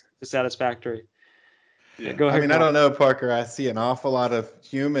 concepts satisfactory. yeah. Go I ahead, mean, I Guam. don't know, Parker. I see an awful lot of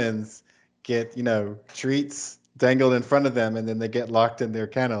humans get, treats dangled in front of them and then they get locked in their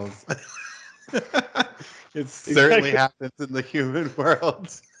kennels. It certainly Exactly. happens in the human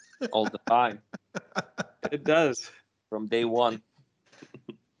world. All the time It does. from day one.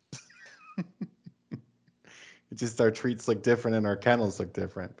 It's just our treats look different and our kennels look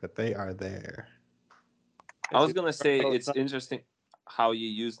different, but they are there. I was gonna say it's interesting how you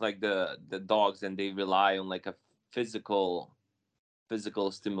use like the dogs and they rely on like a physical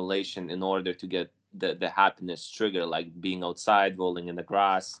stimulation in order to get the happiness trigger, like being outside, rolling in the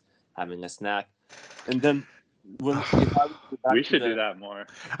grass, having a snack, and then when if I would go back We to should do the that more.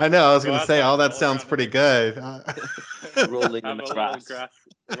 I know. I was Go going to say, outside all and that roll sounds around pretty good. rolling in have the a little grass.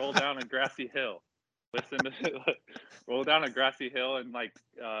 roll down a grassy hill. Listen to roll down a grassy hill and like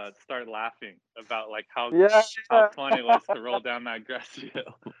start laughing about like how Yeah. fun it was to roll down that grassy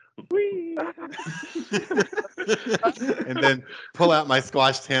hill. Whee! And then pull out my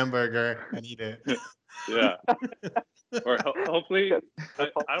squashed hamburger and eat it. Yeah. Or hopefully,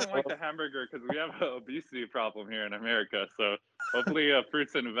 That's I don't like the hamburger because we have an obesity problem here in America. So hopefully,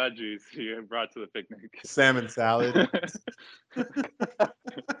 fruits and veggies you brought to the picnic. Salmon salad.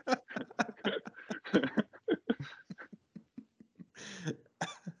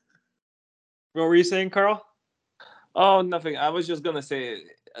 What were you saying, Carl? Oh, nothing. I was just gonna say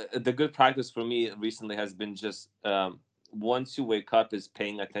the good practice for me recently has been just once you wake up is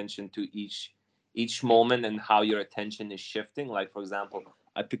paying attention to each moment and how your attention is shifting. Like for example,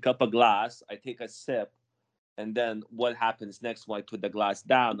 I pick up a glass, I take a sip, and then what happens next when I put the glass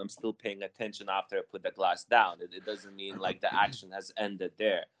down? I'm still paying attention after I put the glass down. It doesn't mean like the action has ended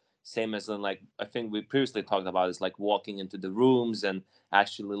there. Same as in like I think we previously talked about is like walking into the rooms and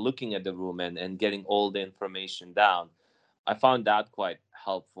actually looking at the room and getting all the information down. I found that quite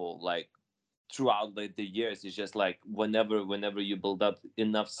helpful. Like throughout the years, it's just like whenever you build up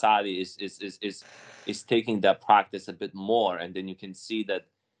enough sati is taking that practice a bit more, and then you can see that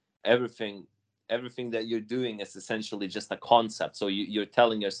everything everything that you're doing is essentially just a concept. So you're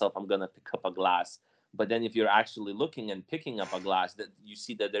telling yourself, I'm gonna pick up a glass, but then if you're actually looking and picking up a glass, that you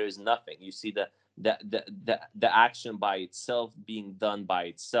see that there is nothing. You see the action by itself being done by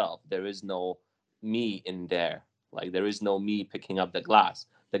itself. There is no me in there. Like there is no me picking up the glass.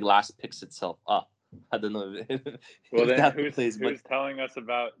 The glass picks itself up. I don't know Well, if then that's the who's place, but telling us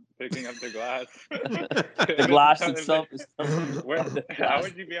about picking up the glass? the glass itself is telling you Where, what the how glass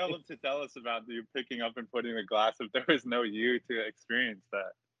would you be able to tell us about you picking up and putting the glass if there was no you to experience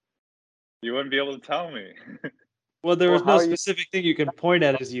that? You wouldn't be able to tell me. Well, there Well, was no how are you? specific thing you can point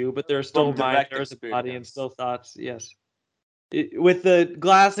at as you, but there's still from mind, direct there's a body, and experience. still thoughts. Yes. With the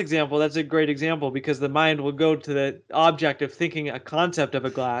glass example, that's a great example because the mind will go to the object of thinking a concept of a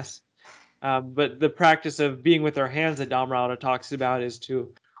glass. But the practice of being with our hands that Dhammaraja talks about is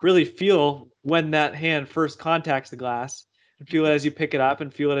to really feel when that hand first contacts the glass, and feel it as you pick it up,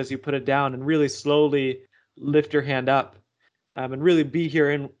 and feel it as you put it down, and really slowly lift your hand up, and really be here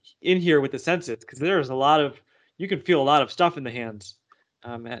in here with the senses, because there's a lot of you can feel a lot of stuff in the hands.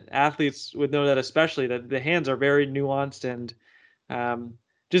 And athletes would know that especially that the hands are very nuanced and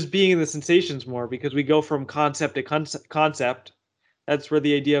just being in the sensations more because we go from concept to concept. That's where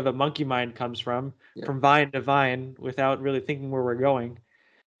the idea of a monkey mind comes Yeah. from vine to vine, without really thinking where we're going.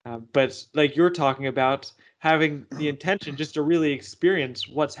 But like you're talking about, having the intention just to really experience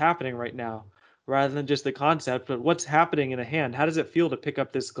what's happening right now, rather than just the concept, but what's happening in a hand. How does it feel to pick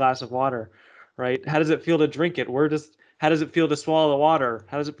up this glass of water, right? How does it feel to drink it? How does it feel to swallow the water?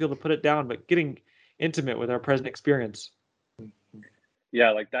 How does it feel to put it down? But getting intimate with our present experience.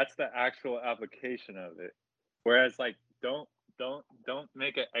 Yeah, like that's the actual application of it. Whereas like don't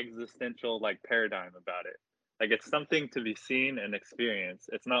make an existential like paradigm about it. Like it's something to be seen and experienced.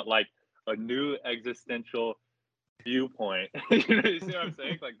 It's not like a new existential viewpoint. You see what I'm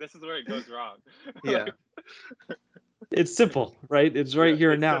saying? Like this is where it goes wrong. Yeah. It's simple, right? It's right Yeah,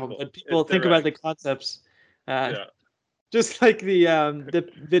 here and it's now. simple. But people It's think about direct. the concepts, uh, Yeah. just like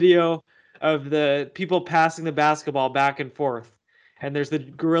the video of the people passing the basketball back and forth, and there's the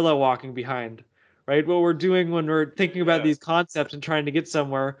gorilla walking behind, right? What we're doing when we're thinking about Yeah. these concepts and trying to get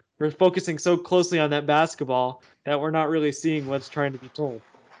somewhere, we're focusing so closely on that basketball that we're not really seeing what's trying to be told.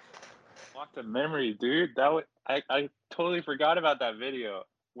 Walked a memory, dude. I totally forgot about that video.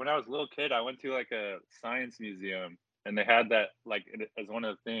 When I was a little kid, I went to like a science museum and they had that like as one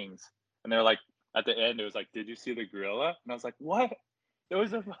of the things. And they're like at the end, it was like, "Did you see the gorilla?" And I was like, "What? There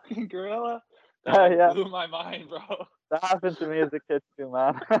was a fucking gorilla?" That Yeah, like yeah. blew my mind, bro. That happened to me as a kid too,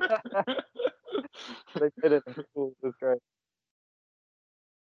 man. They did it in school. It was great.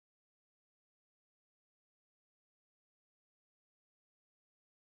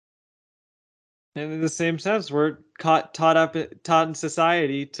 And in the same sense, we're taught in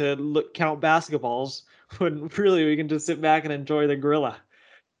society to count basketballs when really we can just sit back and enjoy the gorilla.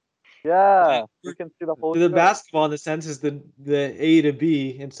 Yeah, you can see the whole The show. basketball, in the sense, is the A to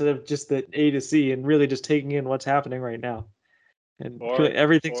B instead of just the A to C, and really just taking in what's happening right now. And or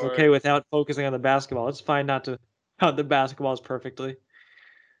everything's or okay without focusing on the basketball. It's fine not to count the basketballs perfectly.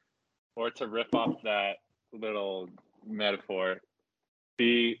 or to riff off that little metaphor,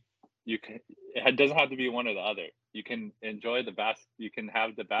 be you can. It doesn't have to be one or the other. You can enjoy you can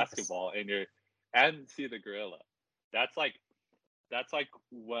have the basketball and see the gorilla. That's like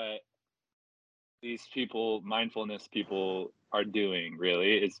what these mindfulness people are doing,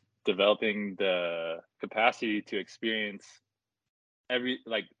 really, is developing the capacity to experience a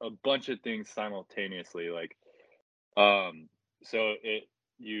bunch of things simultaneously. So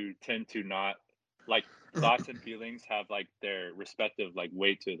you tend to not, like, thoughts and feelings have like their respective like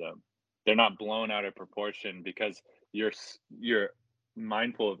weight to them. They're not blown out of proportion because you're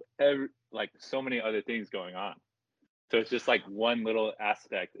mindful of so many other things going on. So it's just like one little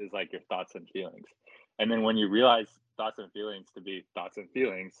aspect is like your thoughts and feelings. And then when you realize thoughts and feelings to be thoughts and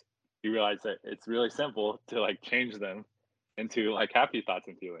feelings, you realize that it's really simple to like change them into like happy thoughts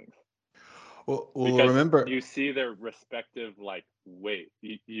and feelings. Well, Because remember, you see their respective like weight.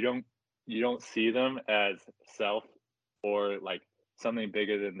 You don't see them as self or like something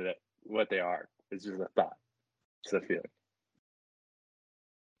bigger than what they are. It's just a thought. It's a feeling.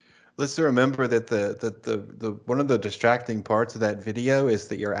 let's remember that the one of the distracting parts of that video is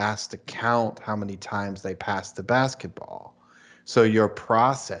that you're asked to count how many times they pass the basketball. So you're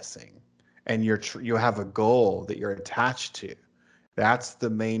processing, and you have a goal that you're attached to. That's the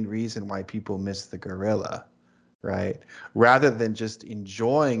main reason why people miss the gorilla, right? Rather than just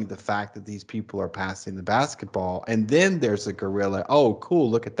enjoying the fact that these people are passing the basketball and then there's a gorilla. Oh, cool,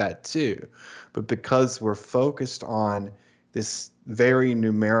 look at that too. But because we're focused on this very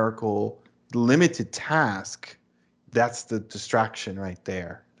numerical, limited task, that's the distraction right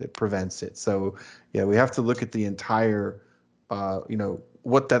there that prevents it. So, yeah, we have to look at the entire,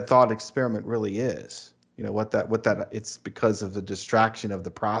 what that thought experiment really is. It's because of the distraction of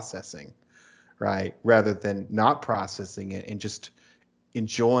the processing, right? Rather than not processing it and just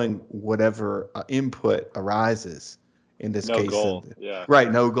enjoying whatever input arises. In this No case, goal. Yeah.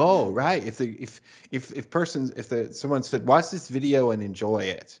 right? No goal, right? Someone said, watch this video and enjoy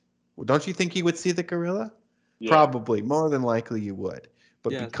it, well, don't you think you would see the gorilla? Yeah. Probably, more than likely you would.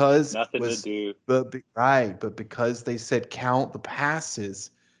 But Yes. because it Nothing to was, do. but because they said count the passes,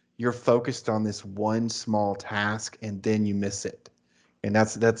 you're focused on this one small task and then you miss it. And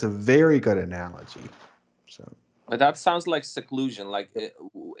that's a very good analogy. So But that sounds like seclusion. Like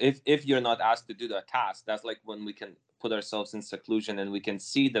if you're not asked to do the task, that's like when we can put ourselves in seclusion and we can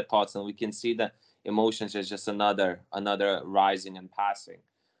see the thoughts and we can see the emotions as just another rising and passing.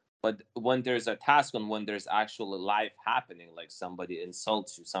 But when there's a task and when there's actual life happening, like somebody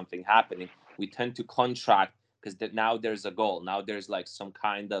insults you, something happening, we tend to contract because now there's a goal. Now there's like some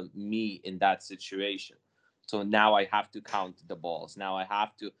kind of me in that situation. So now I have to count the balls. Now I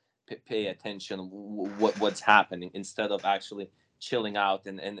have to pay attention what's happening instead of actually chilling out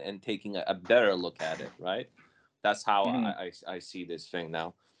and taking a better look at it, right? That's how Mhm. I see this thing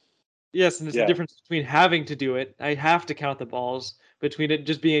now. Yes, and it's the Yeah. difference between having to do it, I have to count the balls, between it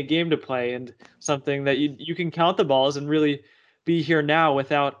just being a game to play and something that you can count the balls and really be here now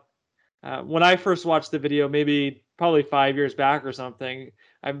without. When I first watched the video, maybe probably 5 years back or something,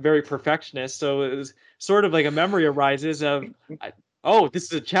 I'm very perfectionist, so it was sort of like a memory arises of, oh, this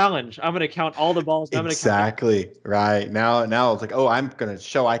is a challenge. I'm going to count all the balls. And I'm going to count the. exactly right. Now it's like, oh, I'm gonna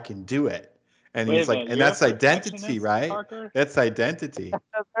show I can do it. And Wait a he's like, minute. and You're a that's identity, perfectionist, right? Parker? That's identity.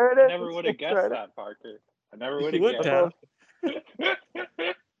 There I it never is. would have It's guessed right. that, Parker. I never would You have would guessed.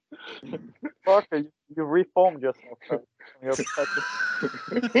 have. Parker, you reformed yourself though from your perspective.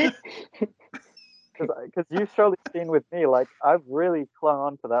 Because you've surely seen with me, like I've really clung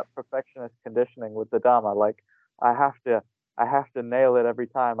on to that perfectionist conditioning with the Dharma. Like I have to, I have to nail it every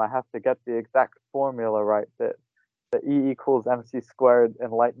time. I have to get the exact formula right. The E equals MC squared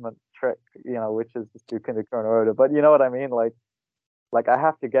enlightenment trick, which is just do kindergarten order. But you know what I mean? Like I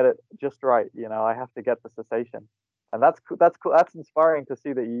have to get it just right. I have to get the cessation, and that's cool. That's cool. That's inspiring to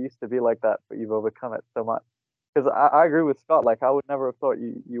see that you used to be like that, but you've overcome it so much. Because I agree with Scott. Like I would never have thought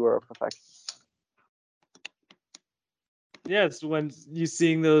you were a perfectionist. Yeah, it's when you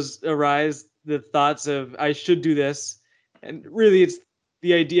seeing those arise, the thoughts of I should do this, and really it's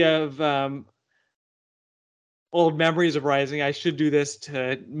the idea of old memories of rising. I should do this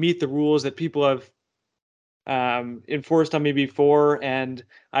to meet the rules that people have enforced on me before, and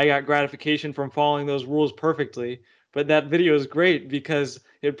I got gratification from following those rules perfectly. But that video is great because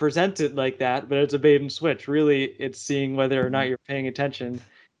it presents it like that, but it's a bait and switch. Really, it's seeing whether or not you're paying attention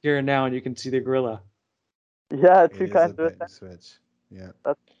here and now, and you can see the gorilla. Yeah, It two is a kinds of bait and attention. switch. Yeah.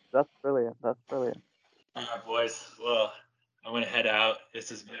 That's brilliant. That's brilliant. All right, boys. Well, I'm gonna head out. This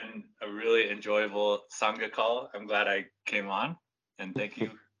has been a really enjoyable Sangha call. I'm glad I came on, and thank you,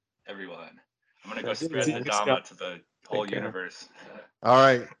 everyone. I'm gonna go Thank you. spread the Thanks, Scott. Dhamma to the whole Take care. universe. All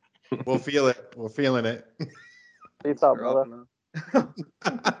right. We'll feel it. We're feeling it. Peace out, brother.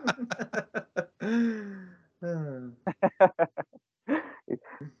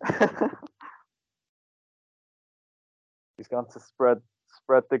 He's gone to spread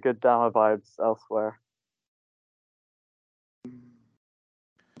the good Dharma vibes elsewhere.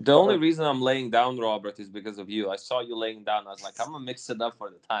 The only reason I'm laying down, Robert, is because of you. I saw you laying down. I was like, I'm gonna mix it up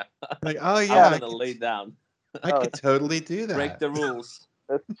for the time. Like, oh yeah, I'm gonna lay down. I could totally do that. Break the rules.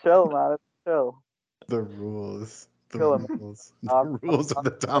 It's chill, man. It's chill. The rules. The Chilling. rules. The rules of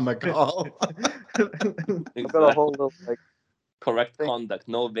the Dhamma call. I've got a whole little like correct thing. conduct.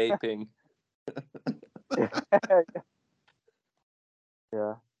 No vaping.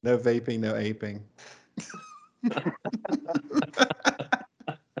 Yeah. No vaping, no aping.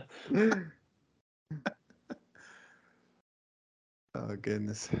 Oh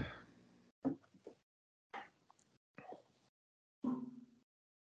goodness.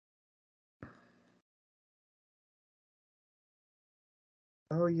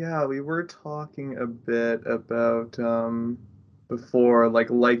 Oh yeah, we were talking a bit about before, like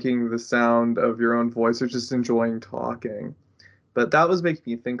liking the sound of your own voice or just enjoying talking. But that was making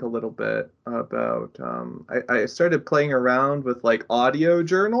me think a little bit about I started playing around with like audio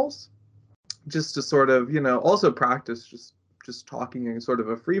journals just to sort of, also practice just talking in sort of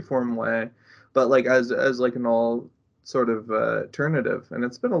a free form way, but like as like an all sort of alternative, and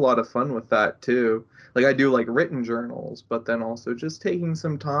it's been a lot of fun with that too. Like I do like written journals, but then also just taking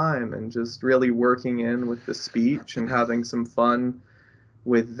some time and just really working in with the speech and having some fun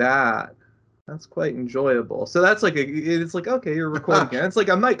with that. That's quite enjoyable. So that's like it's like, okay, you're recording again. It's like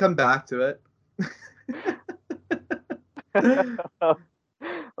I might come back to it.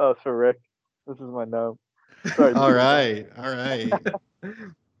 Oh, for Rick. This is my gnome. Sorry. All right. All right.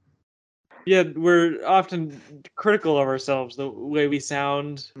 Yeah, we're often critical of ourselves, the way we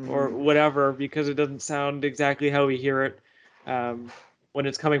sound or whatever, because it doesn't sound exactly how we hear it. When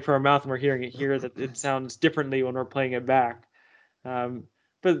it's coming from our mouth and we're hearing it here, that it sounds differently when we're playing it back.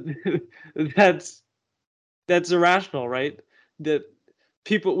 But that's irrational, right? That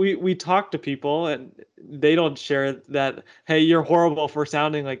people we talk to people and they don't share that, hey, you're horrible for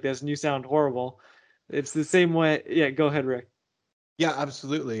sounding like this and you sound horrible. It's the same way. Yeah, go ahead, Rick. Yeah,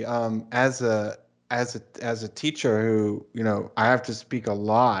 absolutely. As a teacher who, I have to speak a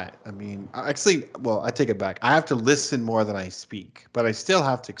lot. I mean, actually, well, I take it back. I have to listen more than I speak, but I still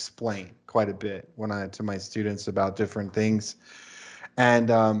have to explain quite a bit to my students about different things. And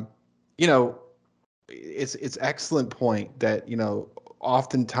you know, it's excellent point that,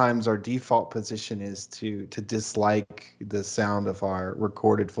 oftentimes our default position is to dislike the sound of our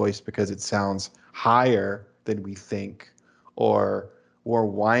recorded voice because it sounds higher than we think, or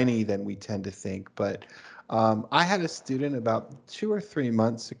whiny than we tend to think. But I had a student about 2 or 3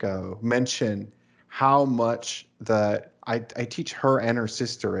 months ago mention how much I teach her and her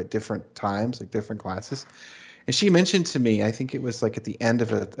sister at different times, like different classes, and she mentioned to me, I think it was like at the end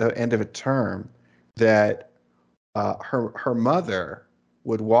of a term, that her mother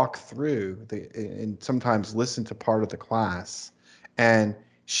would walk through and sometimes listen to part of the class, and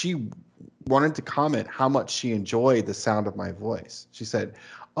she wanted to comment how much she enjoyed the sound of my voice. She said,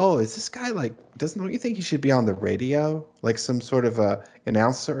 "Oh, is this guy like? Don't you think he should be on the radio, like some sort of a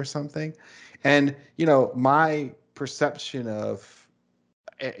announcer or something?" And my perception of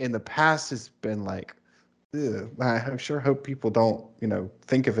in the past has been like, ew, I sure hope people don't,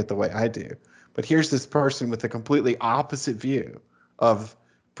 think of it the way I do. But here's this person with a completely opposite view of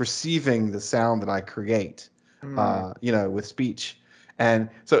perceiving the sound that I create, with speech. And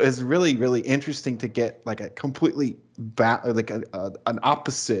so it's really, really interesting to get like a completely an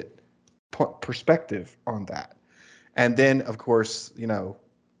opposite perspective on that. And then, of course,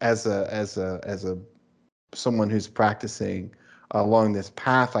 as a someone who's practicing along this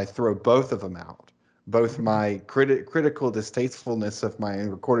path, I throw both of them out, both my critical distastefulness of my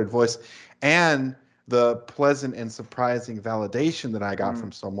recorded voice and the pleasant and surprising validation that I got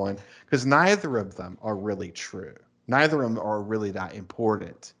from someone, because neither of them are really true. Neither of them are really that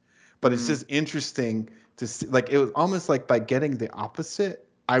important. But it's just interesting to see, like, it was almost like by getting the opposite,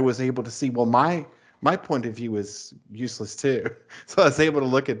 I was able to see, well, my point of view is useless too. So I was able to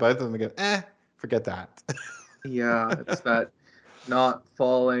look at both of them and go, forget that. Yeah, it's that not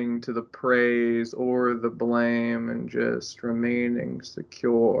falling to the praise or the blame and just remaining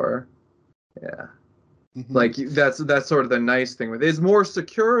secure. Yeah. Mm-hmm. Like that's sort of the nice thing with it. It's more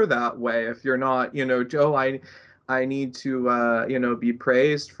secure that way if you're not, Joe, I need to be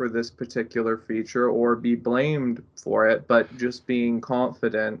praised for this particular feature or be blamed for it, but just being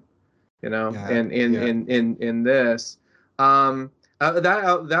confident, Yeah, in this.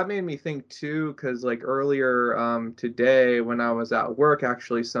 That made me think too, because like earlier today when I was at work,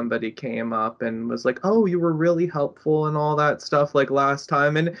 actually somebody came up and was like, "Oh, you were really helpful and all that stuff like last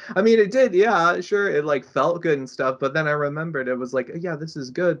time." And I mean, it did, yeah, sure, it like felt good and stuff. But then I remembered it was like, yeah, this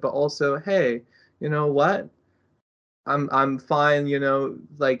is good, but also, hey, you know what? I'm fine,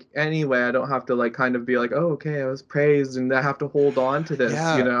 like anyway, I don't have to like kind of be like, oh, okay, I was praised and I have to hold on to this,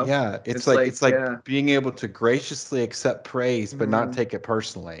 Yeah, yeah. It's It's like like, it's like yeah. being able to graciously accept praise but not Mm, take it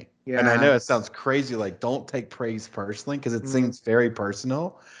personally. And I know it yes. sounds crazy, like don't take praise personally because it Mm, seems very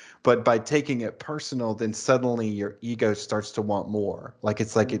personal. But by taking it personal, then suddenly your ego starts to want more. Like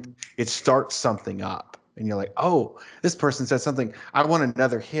mm, it starts something up. And you're like, oh, this person said something. I want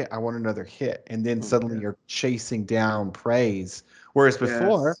another hit. I want another hit. And then suddenly yeah. you're chasing down praise. Whereas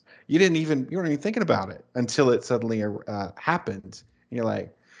before, Yes. you weren't even thinking about it until it suddenly happened. And you're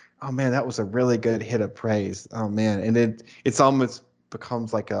like, oh man, that was a really good hit of praise. Oh man, and it's almost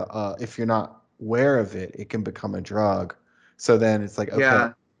becomes like if you're not aware of it, it can become a drug. So then it's like, okay,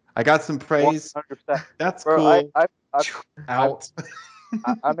 Yeah. I got some praise. 100%. That's Bro, cool. I've Out.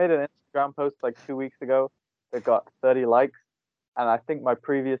 I made an Instagram post like 2 weeks ago that got 30 likes, and I think my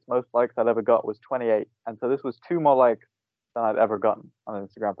previous most likes I'd ever got was 28, and so this was two more likes than I'd ever gotten on an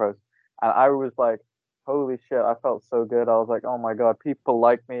Instagram post, and I was like, holy shit, I felt so good. I was like, oh my god, people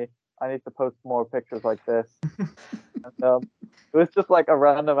like me. I need to post more pictures like this. And it was just like a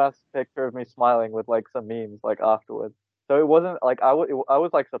random ass picture of me smiling with like some memes like afterwards. So it wasn't like I was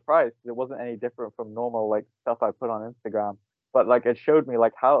like surprised 'cause it wasn't any different from normal like stuff I put on Instagram. But like it showed me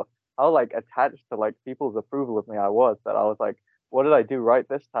like how like attached to like people's approval of me I was, that I was like, what did I do right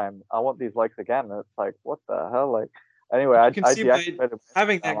this time? I want these likes again. And it's like, what the hell? Like anyway, You can I see by deactivated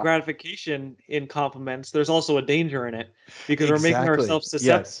having my that Instagram. gratification in compliments, there's also a danger in it because we're making Exactly. ourselves Yes.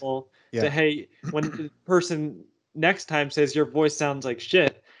 susceptible to, Yeah. hey, when the person next time says your voice sounds like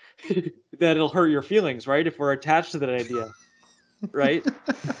shit, that it'll hurt your feelings, right? If we're attached to that idea, right?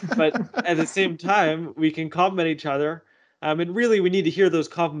 But at the same time, we can compliment each other. And really, we need to hear those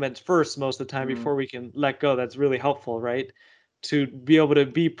compliments first most of the time Mm, before we can let go. That's really helpful, right? To be able to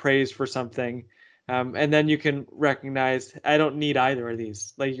be praised for something. And then you can recognize, I don't need either of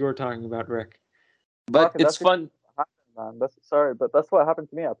these, like you were talking about, Rick. But Markin, it's that's exactly fun. what happened, man. That's sorry, but that's what happened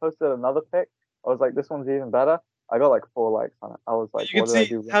to me. I posted another pic. I was like, this one's even better. I got like 4 likes on it. I was like, You can what did I see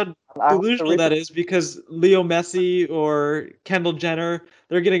do wrong? how And I had to delusional that is because Leo Messi or Kendall Jenner,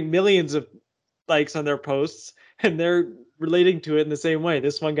 they're getting millions of likes on their posts and they're relating to it in the same way.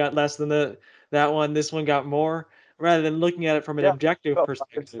 This one got less than that one, this one got more, rather than looking at it from an yeah, I objective got 5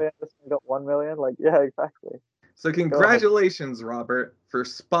 perspective. million. This one got 1 million. Like, yeah, exactly. So Go ahead. congratulations, Robert, for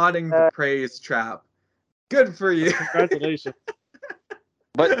spotting the Uh, praise trap. Good for you. Congratulations.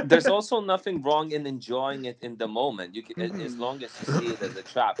 But there's also nothing wrong in enjoying it in the moment. You can, as long as you see it as a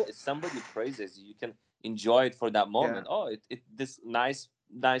trap. If somebody praises you, you can enjoy it for that Yeah. moment. Oh, this nice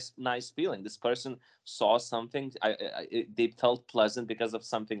feeling. This person saw something. They felt pleasant because of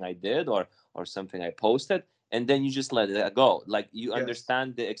something I did or something I posted, and then you just let it go. Like you Yes.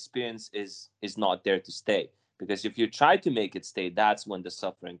 understand the experience is not there to stay. Because if you try to make it stay, that's when the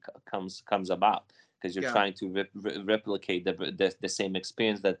suffering comes about because you're Yeah. trying to replicate the same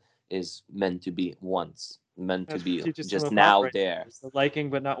experience that is meant to be once, meant to That's what be teaches him just about now right there. there. It's the liking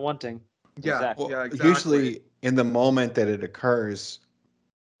but not wanting. Yeah. Exactly. Yeah. Well, Exactly. usually in the moment that it occurs,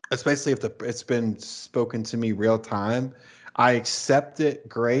 especially if it's been spoken to me real time, I accept it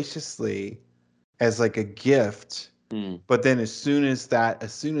graciously as like a gift. Mm, But then as soon as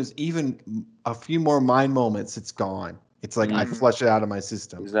even a few more mind moments, it's gone. It's like I Mm, flush it out of my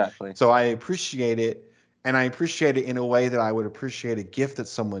system. exactly. So I appreciate it, and I appreciate it in a way that I would appreciate a gift that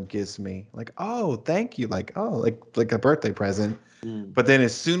someone gives me. Like, oh, thank you. Like, oh, like a birthday present. Mm. But then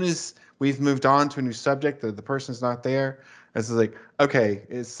as soon as we've moved on to a new subject, the person's not there, it's like, okay,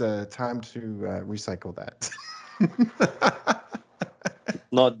 it's time to recycle that.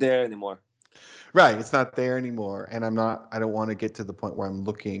 Not there anymore. Right, it's not there anymore, and I don't want to get to the point where I'm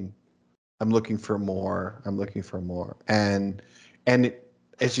looking for more. I'm looking for more. And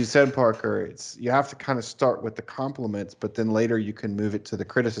as you said, Parker, it's you have to kind of start with the compliments, but then later you can move it to the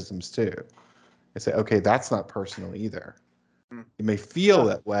criticisms too. And say, okay, that's not personal either. mm. You may feel No,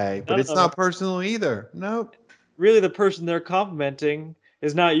 that way, but no, it's no, no. not personal either. Nope. Really, the person they're complimenting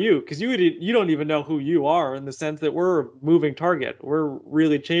is not you because you don't even know who you are in the sense that we're a moving target. We're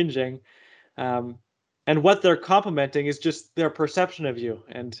really changing. Um, and what they're complimenting is just their perception of you.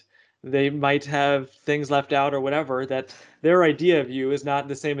 And they might have things left out or whatever that their idea of you is not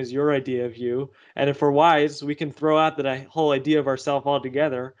the same as your idea of you. And if we're wise, we can throw out that whole idea of ourselves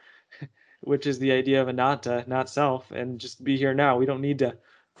altogether which is the idea of anatta, not self, and just be here now. We don't need to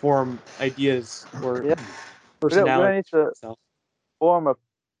form ideas or Yeah. We don't personality need to self. form a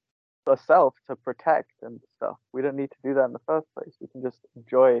self to protect and stuff. We don't need to do that in the first place. We can just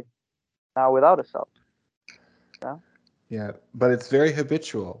enjoy now without a self. Yeah. Yeah, but it's very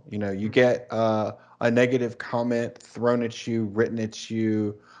habitual. You know, you get a negative comment thrown at you, written at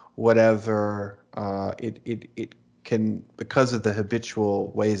you, whatever. It can, because of the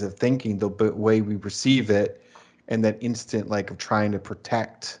habitual ways of thinking, the way we receive it, and that instant like of trying to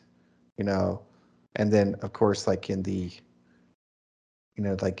protect, you know, and then of course like in the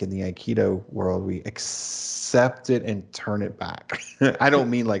like in the Aikido world, we accept it and turn it back. I don't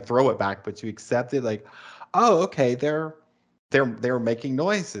mean like throw it back, but you accept it like, oh, okay, they're making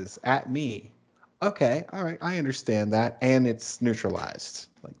noises at me. Okay, all right, I understand that, and it's neutralized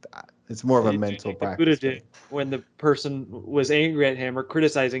like that. It's more of a You do mental like the Buddha practice. did when the person was angry at him or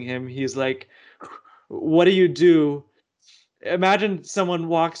criticizing him. He's like, "What do you do?" Imagine someone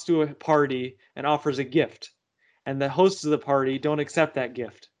walks to a party and offers a gift, and the hosts of the party don't accept that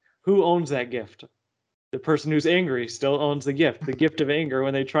gift. Who owns that gift? The person who's angry still owns the gift of anger.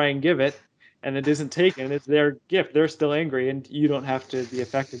 When they try and give it and it isn't taken, it's their gift. They're still angry and you don't have to be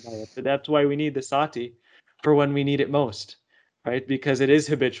affected by it. But that's why we need the sati for when we need it most, right? Because it is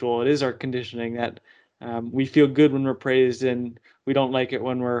habitual. It is our conditioning that we feel good when we're praised and we don't like it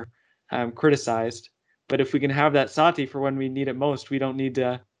when we're criticized. But if we can have that sati for when we need it most, we don't need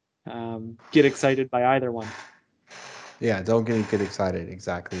to get excited by either one. Yeah, don't get excited.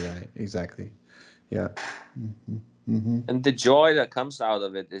 Exactly right. Exactly. Yeah. And the joy that comes out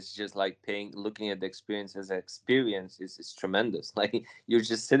of it is just like looking at the experience as an experience is tremendous. Like you're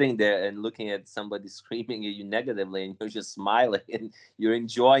just sitting there and looking at somebody screaming at you negatively, and you're just smiling and you're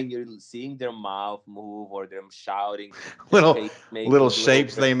enjoying. You're seeing their mouth move or them shouting, their Little face little making little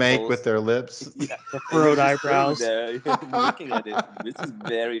shapes they make with ripples. their lips. Yeah, The and you're furrowed just sitting eyebrows. there looking at it. This is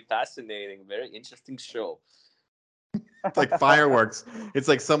very fascinating, very interesting show. It's like fireworks. It's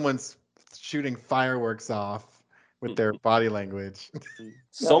like someone's shooting fireworks off with their body language.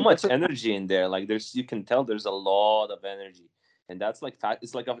 So Yeah, this much is energy in there. Like you can tell there's a lot of energy, and that's like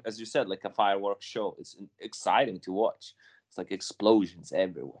it's like as you said, like a fireworks show. It's exciting to watch. It's like explosions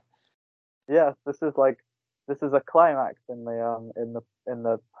everywhere. yeah, this is a climax in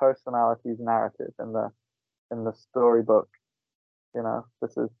the personality's narrative in the storybook. You know,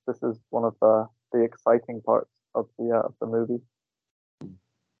 this is one of the exciting parts of the movie.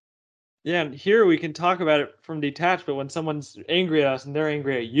 Yeah, and here we can talk about it from detached, but when someone's angry at us and they're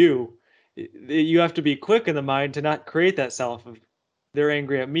angry at you, you have to be quick in the mind to not create that self of they're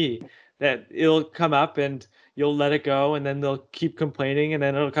angry at me. That it'll come up and you'll let it go, and then they'll keep complaining, and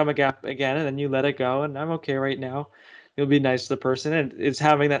then it'll come again, and then you let it go, and I'm okay right now. You'll be nice to the person, and it's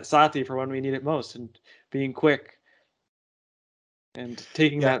having that sati for when we need it most, and being quick and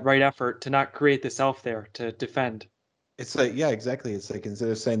taking Yeah, that right effort to not create the self there to defend. it's like yeah, exactly. It's like instead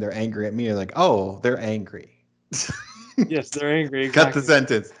of saying they're angry at me, you're like, oh, they're angry. Yes, they're angry, Cut the exactly.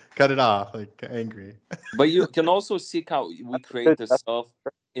 sentence. Cut it off. Like angry. But you can also seek how we create Good. the That's self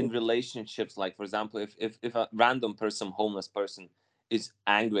in good. relationships. Like for example, if a random person, homeless person, is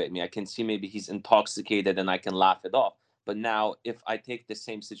angry at me, I can see maybe he's intoxicated and I can laugh it off. But now if I take the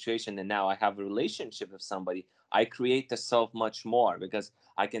same situation and now I have a relationship with somebody, I create the self much more because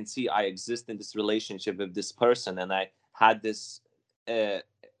I can see I exist in this relationship with this person and I had this uh,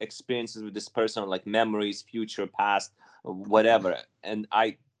 experiences with this person, like memories, future, past, whatever, and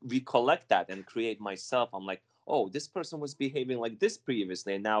I recollect that and create myself. I'm like, oh, this person was behaving like this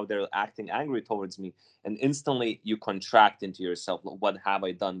previously and now they're acting angry towards me, and instantly you contract into yourself. What have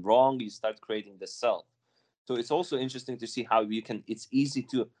I done wrong? You start creating the self. So it's also interesting to see how you can, it's easy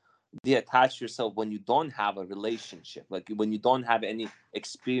to detach yourself when you don't have a relationship, like when you don't have any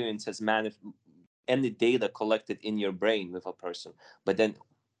experiences, any data collected in your brain with a person. But then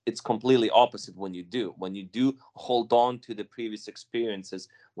it's completely opposite when you do hold on to the previous experiences,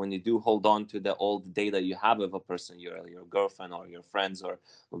 when you do hold on to the old data you have with a person, your girlfriend or your friends or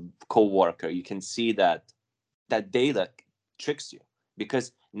co-worker. You can see that that data tricks you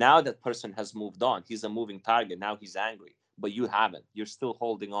because now that person has moved on. He's a moving target. Now he's angry, but you haven't. You're still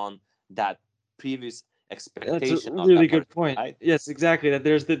holding on that previous That's a expectation of really that person, good point. right? Yes, exactly.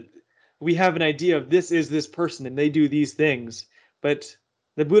 That we have an idea of this is this person and they do these things, but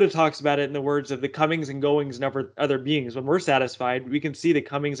the Buddha talks about it in the words of the comings and goings of other beings. When we're satisfied, we can see the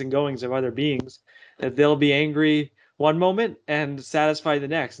comings and goings of other beings, that they'll be angry one moment and satisfied the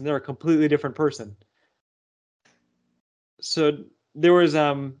next, and they're a completely different person. So there was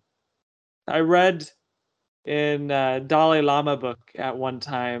I read in Dalai Lama book at one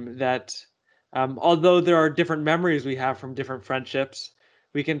time that Although there are different memories we have from different friendships,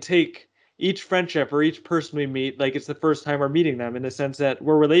 we can take each friendship or each person we meet like it's the first time we're meeting them, in the sense that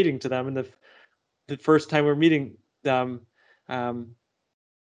we're relating to them, and the first time we're meeting them, in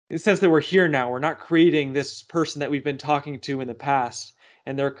the sense that we're here now. We're not creating this person that we've been talking to in the past,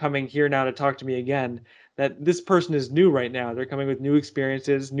 and they're coming here now to talk to me again. That this person is new right now. They're coming with new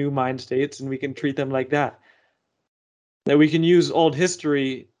experiences, new mind states, and we can treat them like that. That we can use old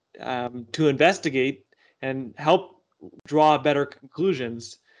history to investigate and help draw better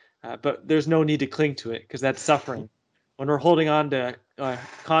conclusions, but there's no need to cling to it, because that's suffering. When we're holding on to a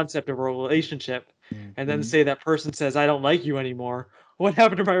concept of a relationship, and then say that person says, I don't like you anymore, what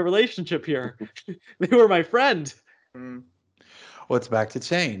happened to my relationship here? They were my friend. Mm. Well, it's back to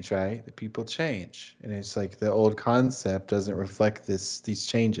change, right? The people change, and it's like the old concept doesn't reflect these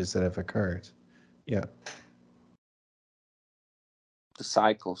changes that have occurred. Yeah. The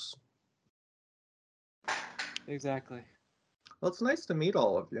cycles. Exactly. Well, it's nice to meet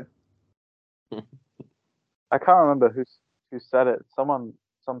all of you. I can't remember who said it. Some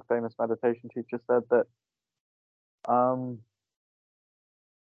famous meditation teacher said that I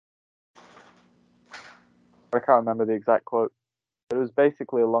can't remember the exact quote. But it was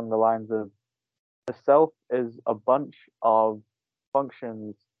basically along the lines of the self is a bunch of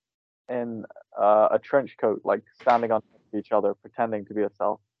functions in a trench coat, like standing on top of each other, pretending to be a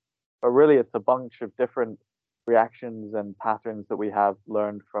self. But really, it's a bunch of different reactions and patterns that we have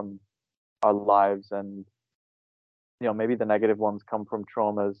learned from our lives, and maybe the negative ones come from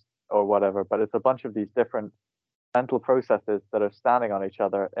traumas or whatever. But it's a bunch of these different mental processes that are standing on each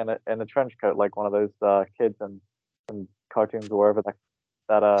other in a trench coat, like one of those kids and cartoons or wherever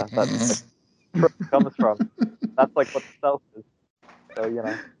that comes from. That's like what the self is. So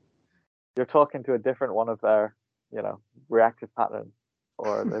you're talking to a different one of their reactive patterns,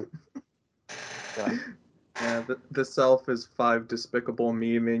 or the. Yeah, the self is 5 despicable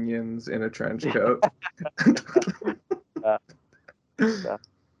me minions in a trench coat. Yeah, yeah,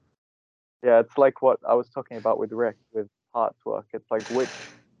 yeah. It's like what I was talking about with Rick with parts work. It's like which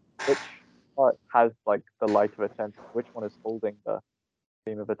part has like the light of attention, which one is holding the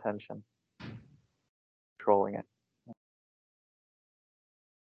beam of attention, controlling it.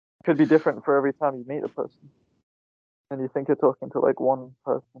 Could be different for every time you meet a person, and you think you're talking to like one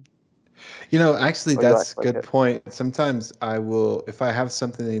person, Actually, or you that's act a like good it. point. Sometimes I will, if I have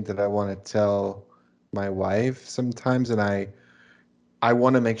something that I want to tell my wife sometimes, and I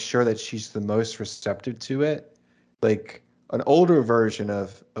want to make sure that she's the most receptive to it. Like an older version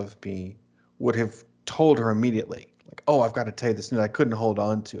of me would have told her immediately, like, "Oh, I've got to tell you this news." I couldn't hold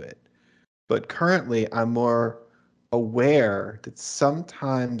on to it. But currently, I'm more aware that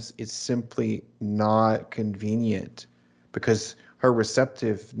sometimes it's simply not convenient because her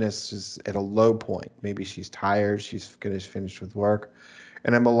receptiveness is at a low point. Maybe she's tired, she's finished with work,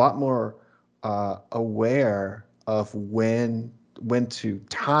 and I'm a lot more aware of when to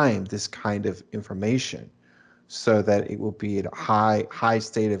time this kind of information so that it will be at a high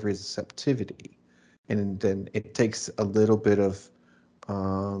state of receptivity, and then it takes a little bit of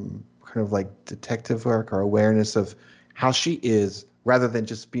kind of like detective work or awareness of how she is, rather than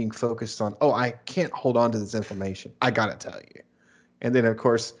just being focused on, oh, I can't hold on to this information, I gotta tell you. And then of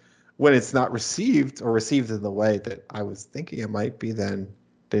course, when it's not received or received in the way that I was thinking it might be, then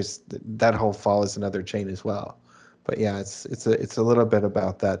there's that whole fall is another chain as well. But yeah, it's a little bit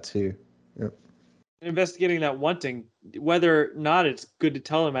about that too. Yep. Investigating that wanting, whether or not it's good to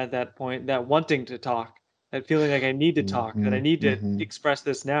tell them at that point, that wanting to talk, that feeling like I need to talk, that I Mm-hmm, need to mm-hmm. express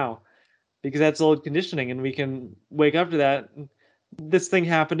this now, because that's old conditioning, and we can wake up to that. This thing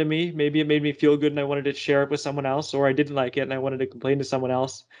happened to me. Maybe it made me feel good and I wanted to share it with someone else, or I didn't like it and I wanted to complain to someone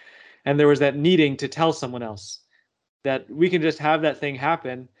else. And there was that needing to tell someone else. That we can just have that thing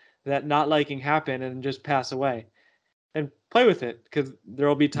happen, that not liking happen, and just pass away. And play with it, because there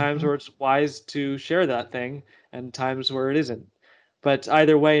will be times where it's wise to share that thing and times where it isn't. But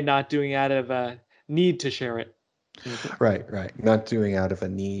either way, not doing out of a need to share it. Right. Not doing out of a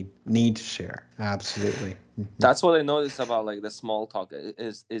need to share. Absolutely. Mm-hmm. That's what I noticed about like the small talk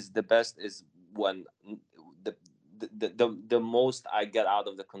is the best is when the the most I get out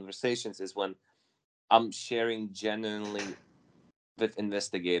of the conversations is when I'm sharing genuinely with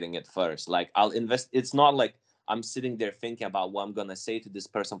investigating it first. Like I'll invest. It's not like I'm sitting there thinking about what I'm gonna say to this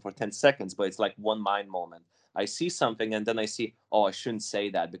person for 10 seconds, but it's like one mind moment. I see something and then I see, oh, I shouldn't say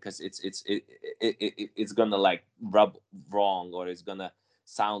that because it's gonna like rub wrong or it's gonna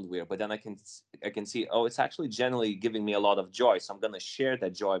sound weird. But then I can see, oh, it's actually generally giving me a lot of joy, so I'm gonna share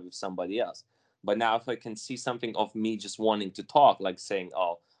that joy with somebody else. But now if I can see something of me just wanting to talk, like saying,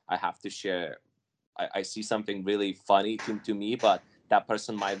 oh, I have to share. I see something really funny to me, but that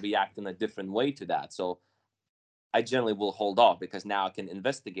person might react in a different way to that. So I generally will hold off, because now I can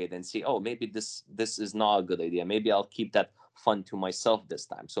investigate and see, oh, maybe this is not a good idea. Maybe I'll keep that fun to myself this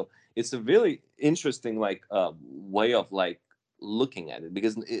time. So it's a really interesting like way of like looking at it,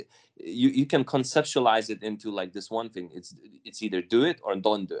 because you can conceptualize it into like this one thing. It's either do it or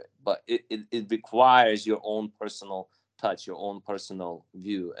don't do it, but it requires your own personal touch, your own personal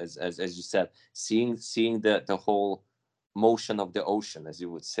view, as you said, seeing the whole motion of the ocean, as you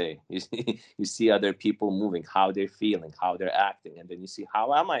would say. You see other people moving, how they're feeling, how they're acting, and then you see,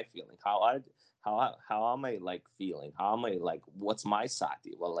 how am I feeling, how am I like feeling, how am I like, what's my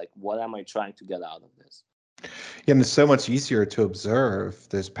sati, well, like, what am I trying to get out of this? Yeah, and it's so much easier to observe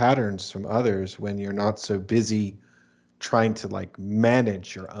those patterns from others when you're not so busy trying to like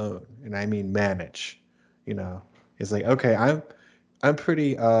manage your own. And I mean manage, you know. It's like, okay, I'm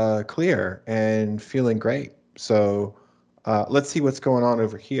pretty clear and feeling great. So let's see what's going on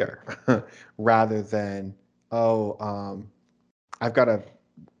over here, rather than, oh, I've got to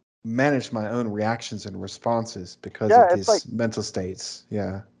manage my own reactions and responses because Yeah, of it's like these mental states.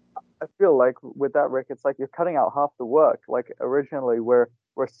 Yeah. I feel like with that, Rick, it's like you're cutting out half the work. Like originally, we're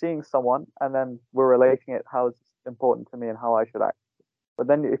seeing someone and then we're relating it how it's important to me and how I should act. But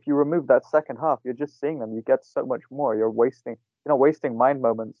then if you remove that second half, you're just seeing them. You get so much more. You're not wasting mind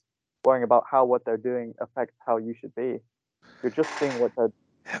moments worrying about how what they're doing affects how you should be. You're just seeing what they're.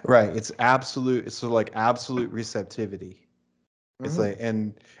 Right. It's absolute. It's sort of like absolute receptivity. It's Mhm. like,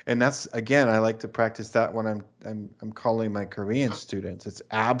 and that's, again, I like to practice that when I'm calling my Korean students. It's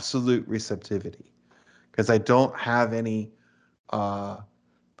absolute receptivity, because I don't have any uh,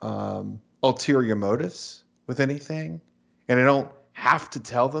 ulterior motives with anything, and I don't have to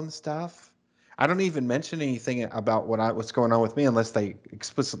tell them stuff. I don't even mention anything about what's going on with me unless they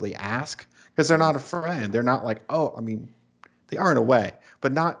explicitly ask, because they're not a friend. They're not like, oh, I mean, they are in a way,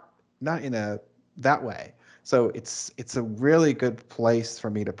 but not in a that way. So it's a really good place for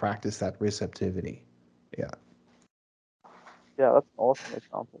me to practice that receptivity. Yeah, Yeah, that's an awesome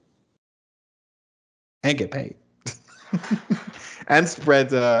example. and get paid, and spread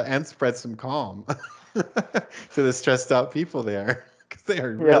some calm to the stressed out people there, because they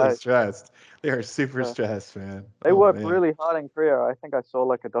are really Yeah, stressed. They are super yeah. stressed, man. They Oh work man. really hard in Korea. I think I saw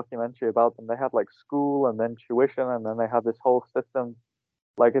like a documentary about them. They have like school and then tuition and then they have this whole system.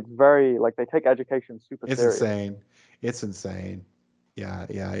 Like it's very like they take education super It's serious. insane. It's insane. Yeah,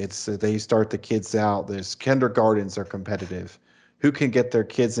 yeah. It's they start the kids out. There's kindergartens are competitive. Who can get their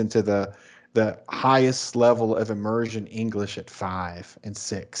kids into the highest level of immersion English at 5 and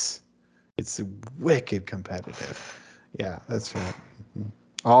 6? It's wicked competitive. Yeah, that's right. Mhm.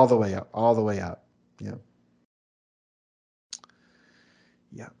 All the way up. All the way up. Yeah.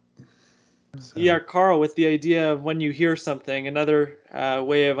 Yeah. Yeah, So Carl, with the idea of when you hear something, another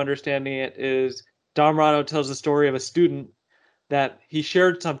way of understanding it is Domrado tells the story of a student that he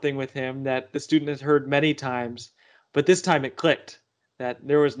shared something with him that the student has heard many times, but this time it clicked, that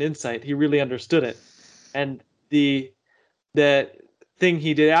there was an insight. He really understood it. And the thing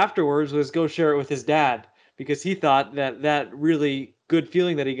he did afterwards was go share it with his dad, because he thought that that really good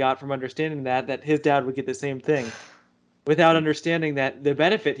feeling that he got from understanding that his dad would get the same thing, without understanding that the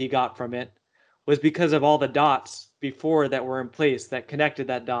benefit he got from it was because of all the dots before that were in place that connected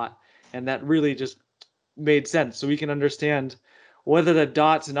that dot, and that really just made sense. So we can understand whether the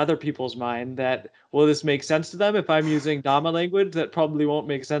dots in other people's mind, that will this make sense to them. If I'm using Dhamma language, that probably won't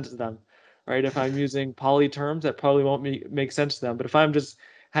make sense to them, right? If I'm using Pali terms, that probably won't make sense to them. But if I'm just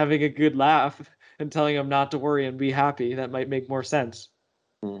having a good laugh and telling them not to worry and be happy, that might make more sense.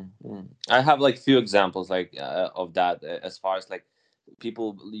 Mm-hmm. I have like few examples like of that, as far as like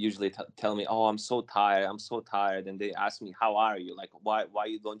people usually tell me, oh, I'm so tired, I'm so tired, and they ask me, how are you, like, why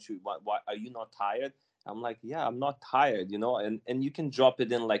you don't you why are you not tired? I'm like, yeah, I'm not tired, and you can drop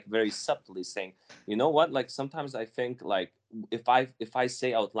it in like very subtly, saying, you know what, like sometimes I think like if I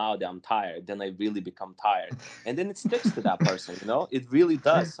say out loud that I'm tired, then I really become tired, and then it sticks to that person, it really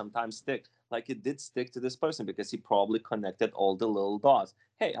does sometimes stick, like it did stick to this person, because he probably connected all the little dots.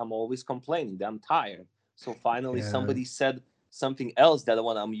 Hey, I'm always complaining that I'm tired. So finally yeah. somebody said something else that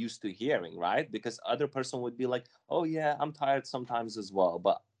what I'm used to hearing, right? Because other person would be like, oh yeah, I'm tired sometimes as well.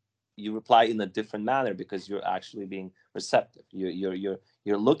 But you reply in a different manner because you're actually being receptive. You're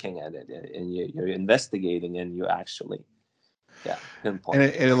looking at it, and you're investigating, and you're actually, yeah, And,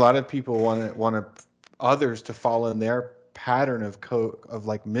 pinpointing. and a lot of people want others to fall in their pattern of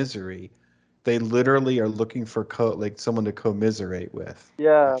like misery, They literally are looking for like someone to commiserate with.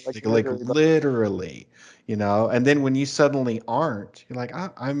 Yeah, like Like misery. literally, you know. And then when you suddenly aren't, you're like,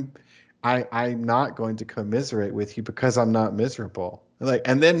 I'm not going to commiserate with you because I'm not miserable. Like,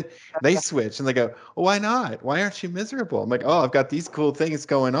 and then they switch and they go, well, why not? Why aren't you miserable? I'm like, oh, I've got these cool things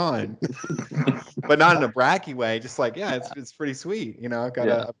going on, but not in a bracky way. Just like, yeah, it's pretty sweet. You know, I've got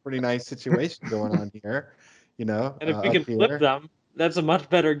a pretty nice situation going on here. You know, And if we up can flip here. them, that's a much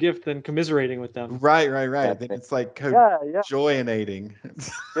better gift than commiserating with them. Right. Yeah, Then it's like Yeah, yeah. joyinating.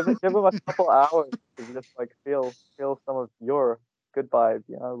 Give them a couple hours to just like feel some of your good vibes,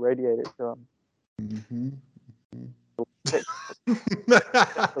 you know, radiate it to them. Mm-hmm. Tick. There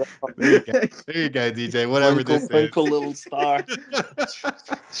you go. There you go, DJ. Whatever twinkle, this twinkle, is. little star.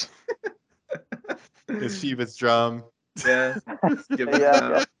 It's Shiva's drum. Yeah. Let's give it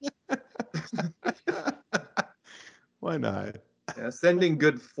Yeah, Why not? Yeah, sending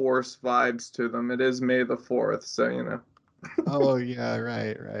good force vibes to them. It is May the 4th, so you know. Oh yeah,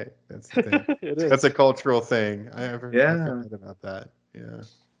 right. That's the thing. It is. That's a cultural thing. I Yeah. forgot about that. Yeah.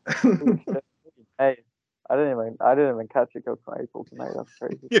 Holy shit. Hey, I didn't even catch it go from April to May. That's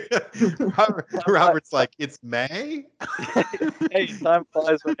crazy. Robert's like, it's May? Hey, time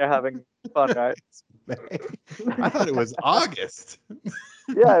flies when you're having fun, right? It's May. I thought it was August.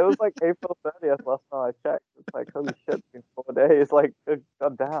 Yeah, it was like April 30th last time I checked. It's like, holy shit, it's been 4 days. Like,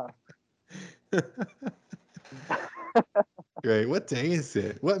 god damn. Great. What day is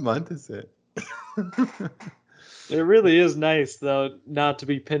it? What month is it? It really is nice, though, not to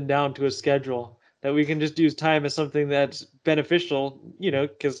be pinned down to a schedule. That we can just use time as something that's beneficial, you know,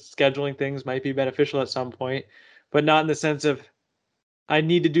 because scheduling things might be beneficial at some point, but not in the sense of I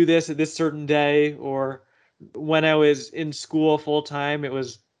need to do this at this certain day, or when I was in school full time, it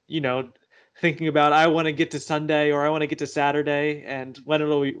was, you know, thinking about I want to get to Sunday or I want to get to Saturday, and when it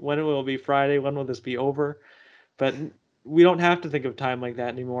will be Friday, when will this be over? But we don't have to think of time like that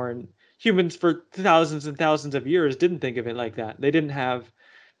anymore. And humans for thousands and thousands of years didn't think of it like that. They didn't have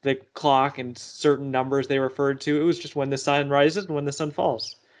the clock and certain numbers they referred to. It was just when the sun rises and when the sun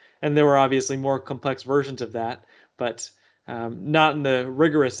falls. And there were obviously more complex versions of that, but not in the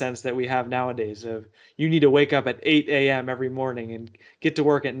rigorous sense that we have nowadays of you need to wake up at 8 a.m. every morning and get to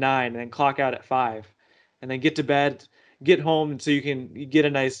work at 9 and then clock out at 5 and then get to bed, get home so you can get a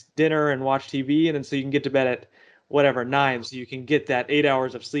nice dinner and watch TV, and then so you can get to bed at whatever 9 so you can get that 8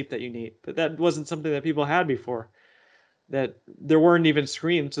 hours of sleep that you need. But that wasn't something that people had before. That there weren't even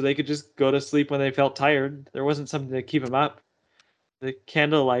screens, so they could just go to sleep when they felt tired. There wasn't something to keep them up. The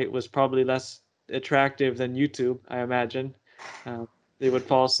candlelight was probably less attractive than YouTube, I imagine. They would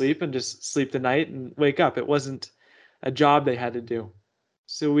fall asleep and just sleep the night and wake up. It wasn't a job they had to do.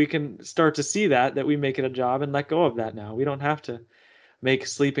 So we can start to see that we make it a job and let go of that now. We don't have to make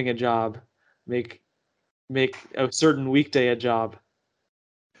sleeping a job, make a certain weekday a job.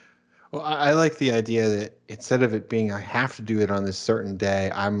 Well, I like the idea that instead of it being I have to do it on this certain day,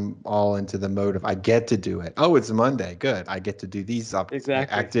 I'm all into the mode of I get to do it. Oh, it's Monday. Good. I get to do these Exactly.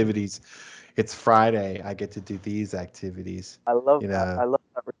 activities. It's Friday. I get to do these activities. I love You that. know, I love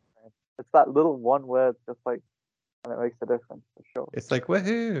that refrain. It's that little one word, just like, and it makes a difference for sure. it's like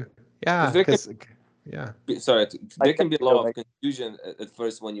woohoo. Yeah, There can because yeah. sorry, there can be a lot of make confusion at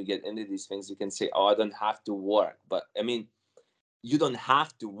first when you get into these things. You can say, "Oh, I don't have to work," but I mean, you don't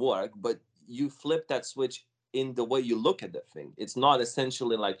have to work, but you flip that switch in the way you look at the thing. It's not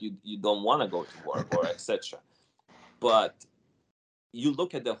essentially like you don't want to go to work or etc. But you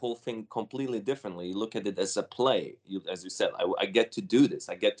look at the whole thing completely differently. You look at it as a play. As you said, I get to do this.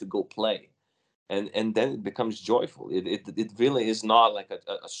 I get to go play, and then it becomes joyful. It really is not like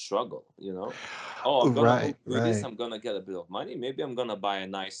a struggle. You know, oh, I'm gonna go do this. I'm gonna get a bit of money. Maybe I'm gonna buy a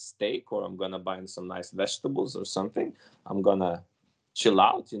nice steak, or I'm gonna buy some nice vegetables or something. I'm gonna chill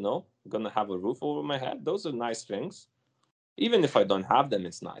out. You know, I'm gonna have a roof over my head. Those are nice things. Even if I don't have them,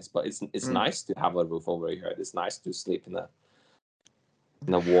 it's nice. But it's nice to have a roof over your head. It's nice to sleep in a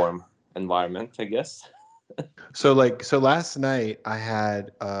warm environment, I guess. So last night I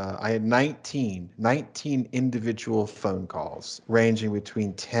had 19 individual phone calls ranging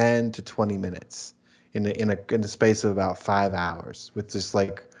between 10 to 20 minutes in a space of about 5 hours with just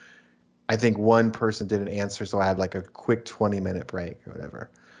like I think one person didn't answer, so I had like a quick 20-minute break or whatever.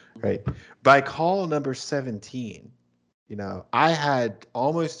 Right. By call number 17, you know, I had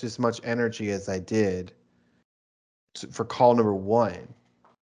almost as much energy as I did for call number 1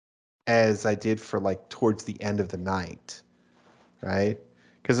 as I did for like towards the end of the night, right?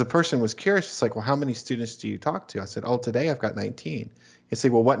 Because the person was curious. It's like, well, how many students do you talk to? I said, oh, today I've got 19. They say,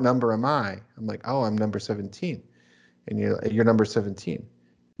 well, what number am I? I'm like, oh, I'm number 17. And you're number 17.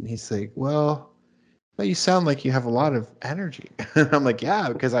 And he's like, well, you sound like you have a lot of energy. And I'm like, yeah,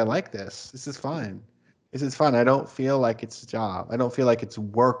 because I like this. This is fun. This is fun. I don't feel like it's a job. I don't feel like it's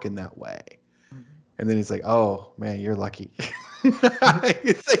work in that way. And then he's like, oh, man, you're lucky. He's like,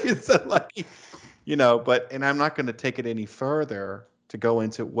 you're so lucky. And I'm not going to take it any further to go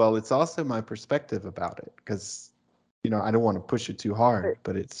into, well, it's also my perspective about it because, I don't want to push it too hard,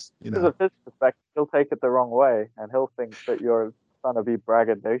 but it's, Because of his perspective, he'll take it the wrong way, and he'll think that you're trying to be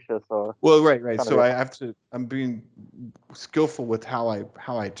braggadocious or Well, right. trying to So be. I'm being skillful with how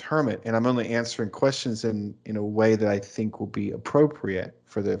I term it, and I'm only answering questions in a way that I think will be appropriate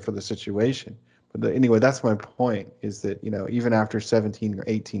for the situation. But anyway, that's my point, is that, even after 17 or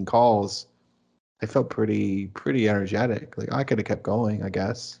 18 calls, I felt pretty energetic. Like I could have kept going, I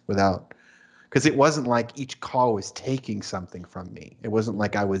guess, because it wasn't like each call was taking something from me. It wasn't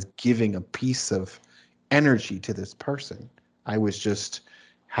like I was giving a piece of energy to this person. I was just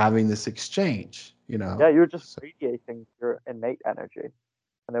having this exchange, Yeah, you were just So, radiating your innate energy,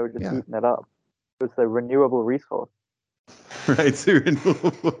 and they were just yeah. eating it up. It was a renewable resource. Right. So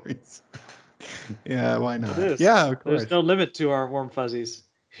renewable voice. Yeah, why It not? is. Yeah, of There's course. no limit to our warm fuzzies.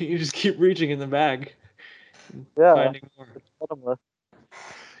 You just keep reaching in the bag, and Yeah, finding more. it's bottomless.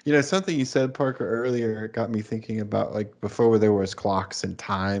 Something you said, Parker, earlier got me thinking about, like, before there was clocks and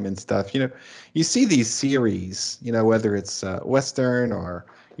time and stuff. You see these series, whether it's Western or,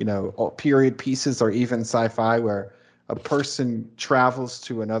 period pieces or even sci-fi, where a person travels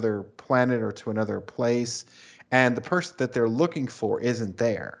to another planet or to another place, and the person that they're looking for isn't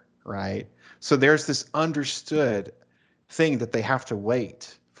there, right? So there's this understood thing that they have to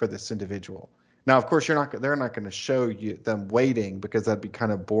wait for this individual. Now, of course, they're not going to show you them waiting because that'd be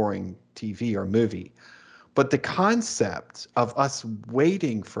kind of boring TV or movie. But the concept of us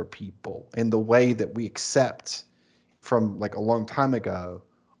waiting for people in the way that we accept from like a long time ago,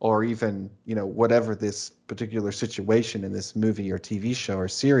 or even, whatever this particular situation in this movie or TV show or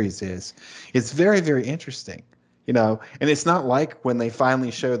series is very, very interesting. And it's not like when they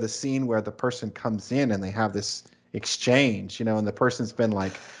finally show the scene where the person comes in and they have this exchange, and the person's been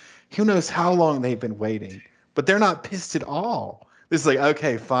like, who knows how long they've been waiting, but they're not pissed at all. This is like,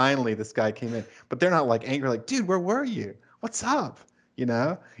 okay, finally this guy came in, but they're not like angry, like, dude, where were you? What's up?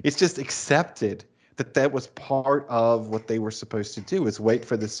 It's just accepted that was part of what they were supposed to do, is wait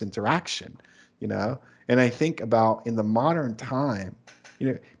for this interaction, you know? And I think about in the modern time,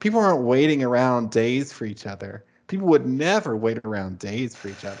 people aren't waiting around days for each other. People would never wait around days for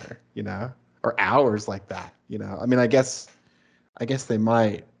each other, or hours like that, I mean, I guess they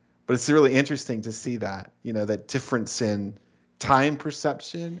might, but it's really interesting to see that, that difference in time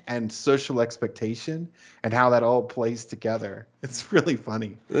perception and social expectation and how that all plays together. It's really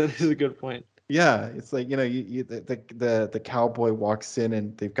funny. That is a good point. Yeah, it's like, the cowboy walks in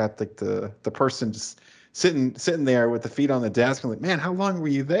and they've got like the person just sitting there with the feet on the desk and like, man, how long were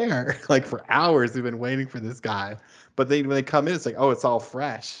you there? Like for hours they've been waiting for this guy. But when they come in, it's like, oh, it's all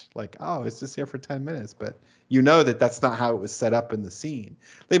fresh. Like, oh, it's just here for 10 minutes. But that's not how it was set up in the scene.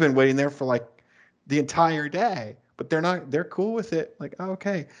 They've been waiting there for like the entire day, but they're cool with it. Like, oh,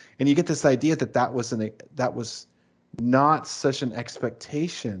 okay. And you get this idea that was not such an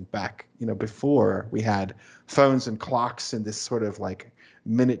expectation back, before we had phones and clocks and this sort of like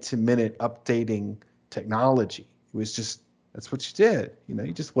minute to minute updating technology. It was just, that's what you did.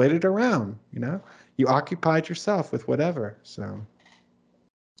 You just waited around, you occupied yourself with whatever. So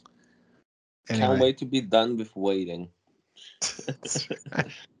Can't anyway. wait to be done with waiting. That's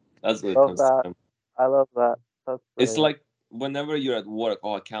what it Love comes that. to. I love that. That's It's brilliant. like whenever you're at work,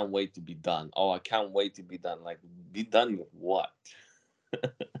 oh, I can't wait to be done. Oh, I can't wait to be done. Like, be done with what?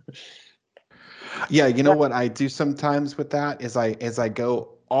 Yeah, you know Yeah. what I do sometimes with that is I go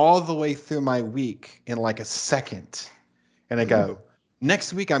all the way through my week in like a second, and I go,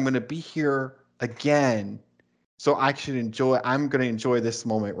 next week I'm going to be here again, so I'm going to enjoy this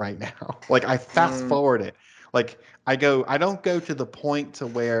moment right now. Like I fast forward it. Like I don't go to the point to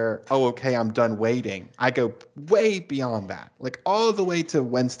where, oh, okay, I'm done waiting. I go way beyond that, like all the way to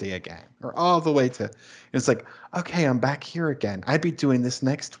Wednesday again, or all the way to, and it's like, okay, I'm back here again. I'd be doing this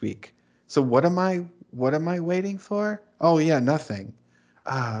next week. So what am I waiting for? Oh yeah, nothing.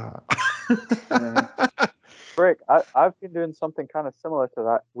 Uh, Mm. Frick, I've been doing something kind of similar to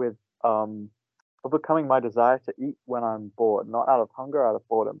that with overcoming my desire to eat when I'm bored, not out of hunger, out of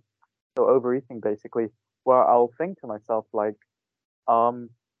boredom. So overeating basically, where I'll think to myself like, um,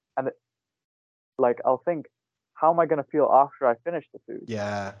 and like I'll think, how am I gonna feel after I finish the food?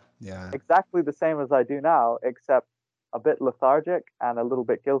 yeah, yeah. Exactly the same as I do now, except a bit lethargic and a little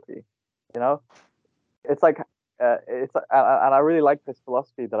bit guilty. You know, it's like it's and I really like this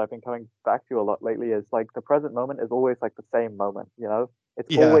philosophy that I've been coming back to a lot lately. Is like the present moment is always like the same moment. You know,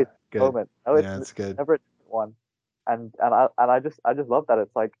 it's Yeah, always the good. moment. No, Yeah, that's good. never a different one. And I just love that.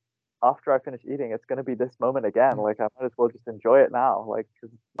 It's like after I finish eating, it's gonna be this moment again. Like I might as well just enjoy it now. Like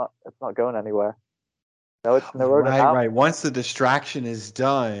 'cause it's not going anywhere. No, it's Neroda Right, now. right. Once the distraction is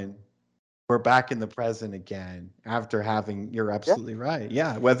done, we're back in the present again after having, you're Yeah, absolutely right.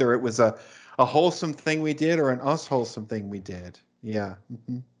 Yeah, whether it was a wholesome thing we did or an unwholesome thing we did. Yeah.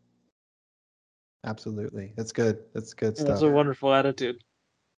 Absolutely. That's good. That's good That's stuff. a wonderful attitude.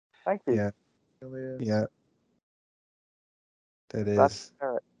 thank you. Yeah. Really is. Yeah. That Glad to is.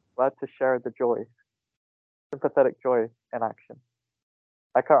 share it. Glad to share the joy, sympathetic joy in action.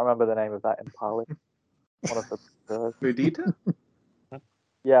 I can't remember the name of that in Pali. One of the Mudita?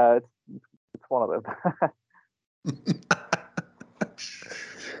 yeah, it's one of them.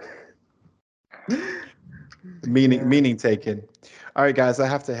 Meaning taken. All right, guys, I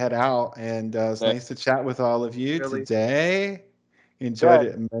have to head out, and it's Yeah. nice to chat with all of you Really. today. Enjoyed Yeah.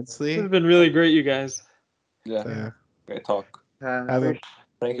 it This immensely. has been really great, you guys. Yeah. So Great talk. have a Appreciate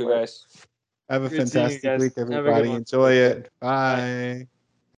Thank you, it. guys. have a Great seeing you fantastic guys. week, Have a good everybody. one. Enjoy it. Bye.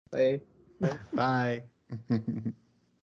 Bye. Bye. Bye.